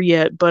not here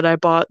yet, but I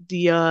bought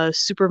the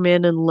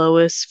Superman and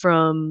Lois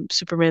from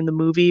Superman the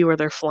movie where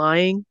they're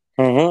flying.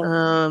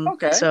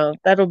 Okay. So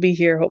that'll be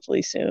here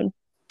hopefully soon.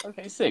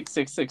 Okay, sick.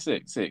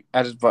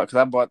 I just bought, because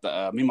I bought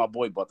me and my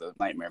boy bought the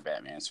Nightmare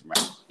Batman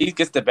Superman. He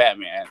gets the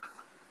Batman.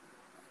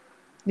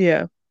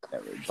 Yeah.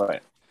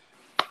 But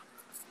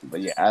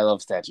yeah, I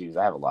love statues.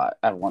 I have a lot.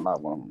 I have a lot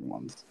of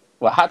ones.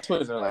 Well, Hot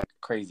Toys are like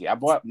crazy. I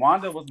bought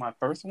Wanda was my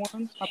first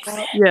one I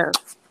bought. Yeah.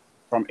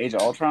 From Age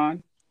of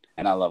Ultron,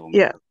 and I love them.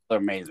 Yeah. They're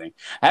amazing.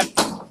 And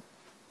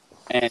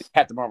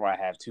Captain Marvel I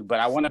have too, but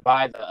I want to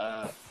buy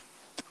the.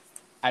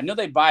 I know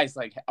they buy. It's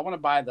like I want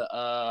to buy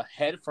the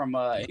head from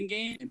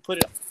Endgame and put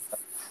it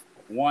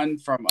one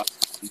from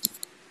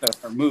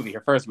her movie,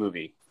 her first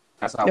movie.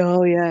 That's how.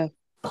 Oh yeah.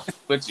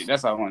 Which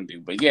that's what I want to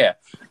do. But yeah,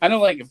 I know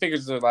like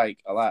figures are like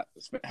a lot.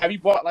 Have you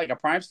bought like a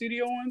Prime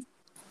Studio one?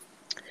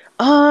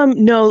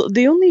 No,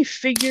 the only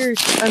figures,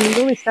 the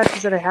only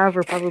statues that I have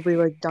are probably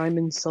like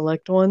Diamond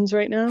Select ones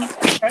right now.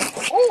 Okay.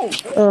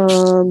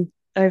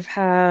 I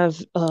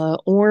have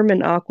Orm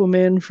and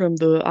Aquaman from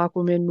the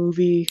Aquaman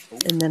movie,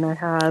 and then I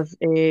have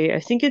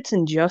I think it's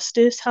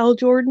Injustice Hal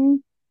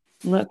Jordan.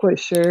 I'm not quite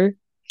sure.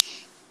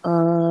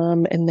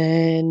 And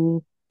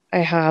then I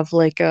have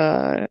like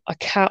a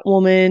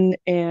Catwoman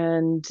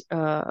and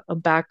a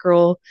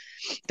Batgirl.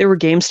 They were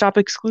GameStop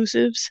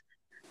exclusives,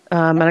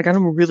 and I got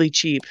them really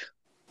cheap.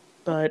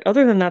 But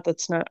other than that,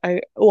 that's not.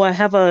 I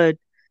have a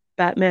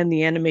Batman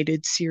the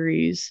Animated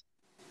Series,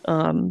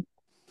 Diamond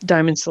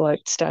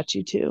Select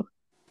statue too.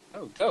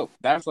 Oh, dope!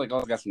 That's like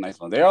got some nice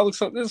ones. They all look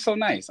so. This is so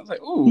nice. I was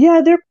like, ooh.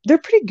 Yeah, they're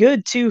pretty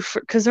good too,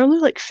 because they're only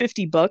like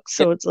 $50.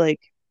 So it's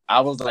like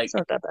I was like, it's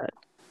not that bad.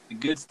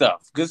 Good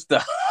stuff.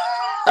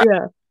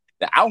 Yeah,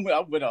 I'm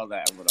with all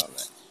that.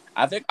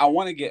 I think I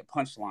want to get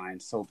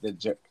Punchline. So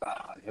here's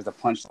a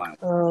Punchline.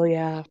 Oh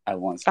yeah. I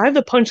want. I have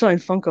the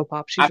Punchline Funko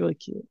Pop. She's really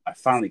cute. I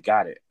finally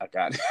got it. I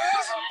got it.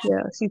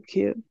 Yeah, she's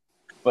cute.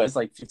 But it's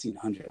like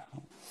 $1,500.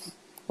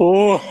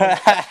 Oh.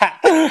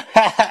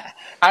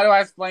 How do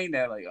I explain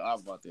that? Like, I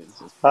bought this.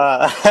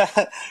 How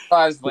do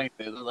I explain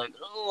this? I'm like,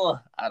 oh,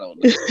 I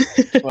don't know.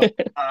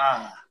 But,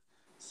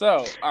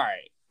 so, all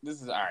right.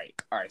 This is all right.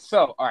 All right.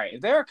 So, all right.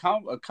 Is there a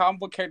comic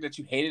book character that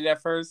you hated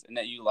at first and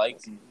that you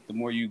liked the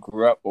more you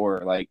grew up or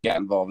like got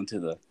involved into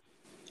the?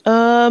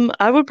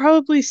 I would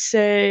probably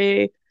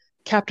say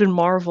Captain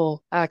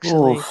Marvel.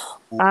 Actually,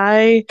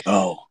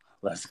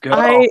 Let's go.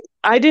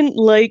 I didn't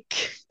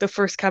like the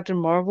first Captain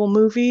Marvel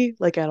movie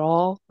like at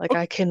all. Like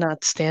I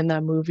cannot stand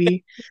that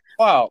movie.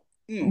 Wow.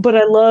 But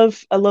I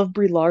love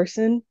Brie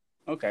Larson.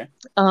 Okay.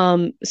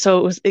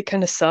 So it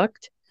kind of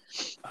sucked.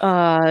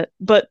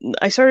 But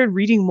I started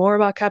reading more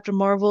about Captain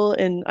Marvel,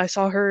 and I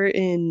saw her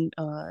in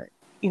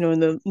in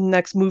the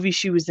next movie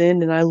she was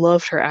in, and I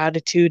loved her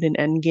attitude in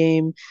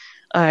Endgame.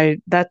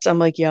 I'm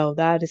like, yo,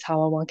 that is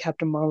how I want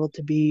Captain Marvel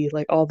to be,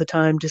 like all the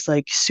time, just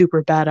like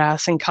super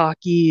badass and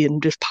cocky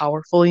and just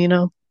powerful,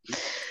 So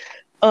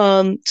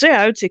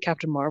yeah, I would say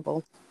Captain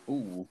Marvel.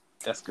 Ooh,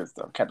 that's good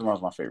stuff. Captain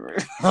Marvel's my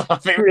favorite.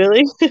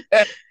 Really?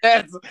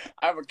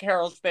 I'm a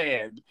Carol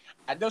stan.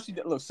 I know she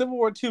did. Look, Civil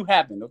War II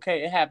happened.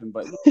 Okay, it happened,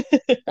 but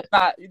it's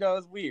not.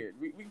 It's weird.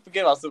 We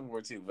forget about Civil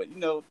War II, but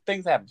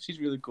things happen. She's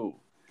really cool.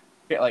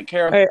 Like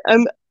Carol. Right,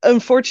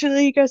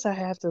 unfortunately, you guys, I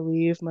have to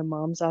leave. My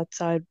mom's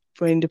outside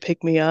waiting to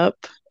pick me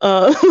up.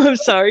 I'm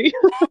sorry.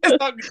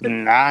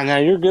 Nah,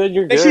 you're good.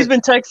 You're good. She's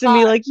been texting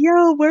me like,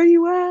 "Yo, where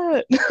you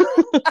at?"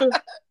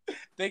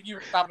 Thank you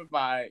for stopping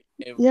by.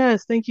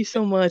 Yes, thank you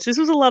so much. This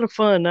was a lot of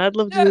fun. I'd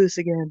love to do this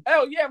again.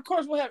 Oh yeah, of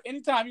course we'll have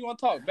anytime you want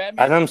to talk.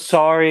 Batman. And I'm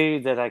sorry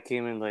that I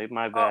came in late.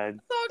 My bad.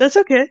 That's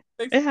okay.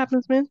 It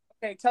happens, man.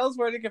 Okay, tell us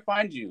where they can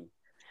find you.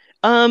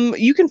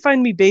 You can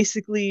find me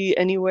basically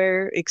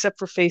anywhere except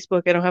for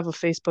Facebook. I don't have a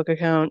Facebook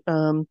account.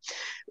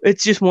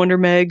 It's just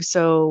Wondermeg.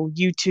 So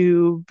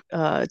YouTube,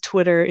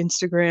 Twitter,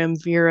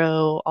 Instagram,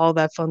 Vero, all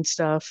that fun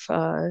stuff.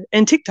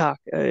 And TikTok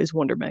is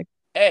Wondermeg.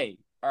 Hey,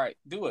 all right,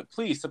 do it.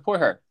 Please support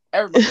her.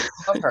 Everybody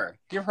love her.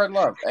 Give her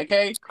love,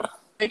 okay?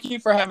 thank you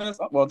for having us.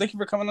 Well, thank you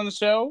for coming on the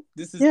show.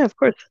 This is of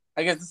course.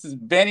 I guess this is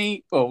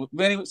Benny. Oh,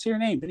 Benny, what's your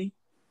name, Benny?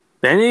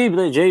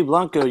 Benny J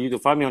Blanco. You can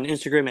find me on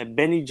Instagram at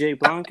Benny J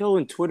Blanco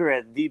and Twitter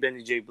at the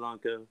Benny J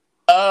Blanco.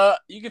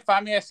 You can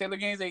find me at Sailor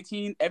Games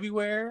 18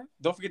 everywhere.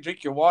 Don't forget to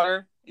drink your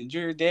water, enjoy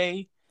your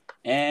day,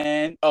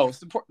 and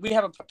support. We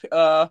have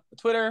a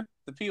Twitter,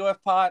 the POF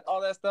Pod,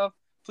 all that stuff.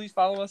 Please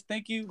follow us.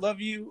 Thank you. Love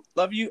you.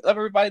 Love you. Love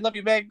everybody. Love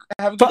you, Meg.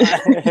 Have a good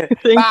day.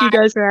 Thank you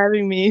guys for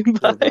having me.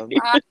 Bye. No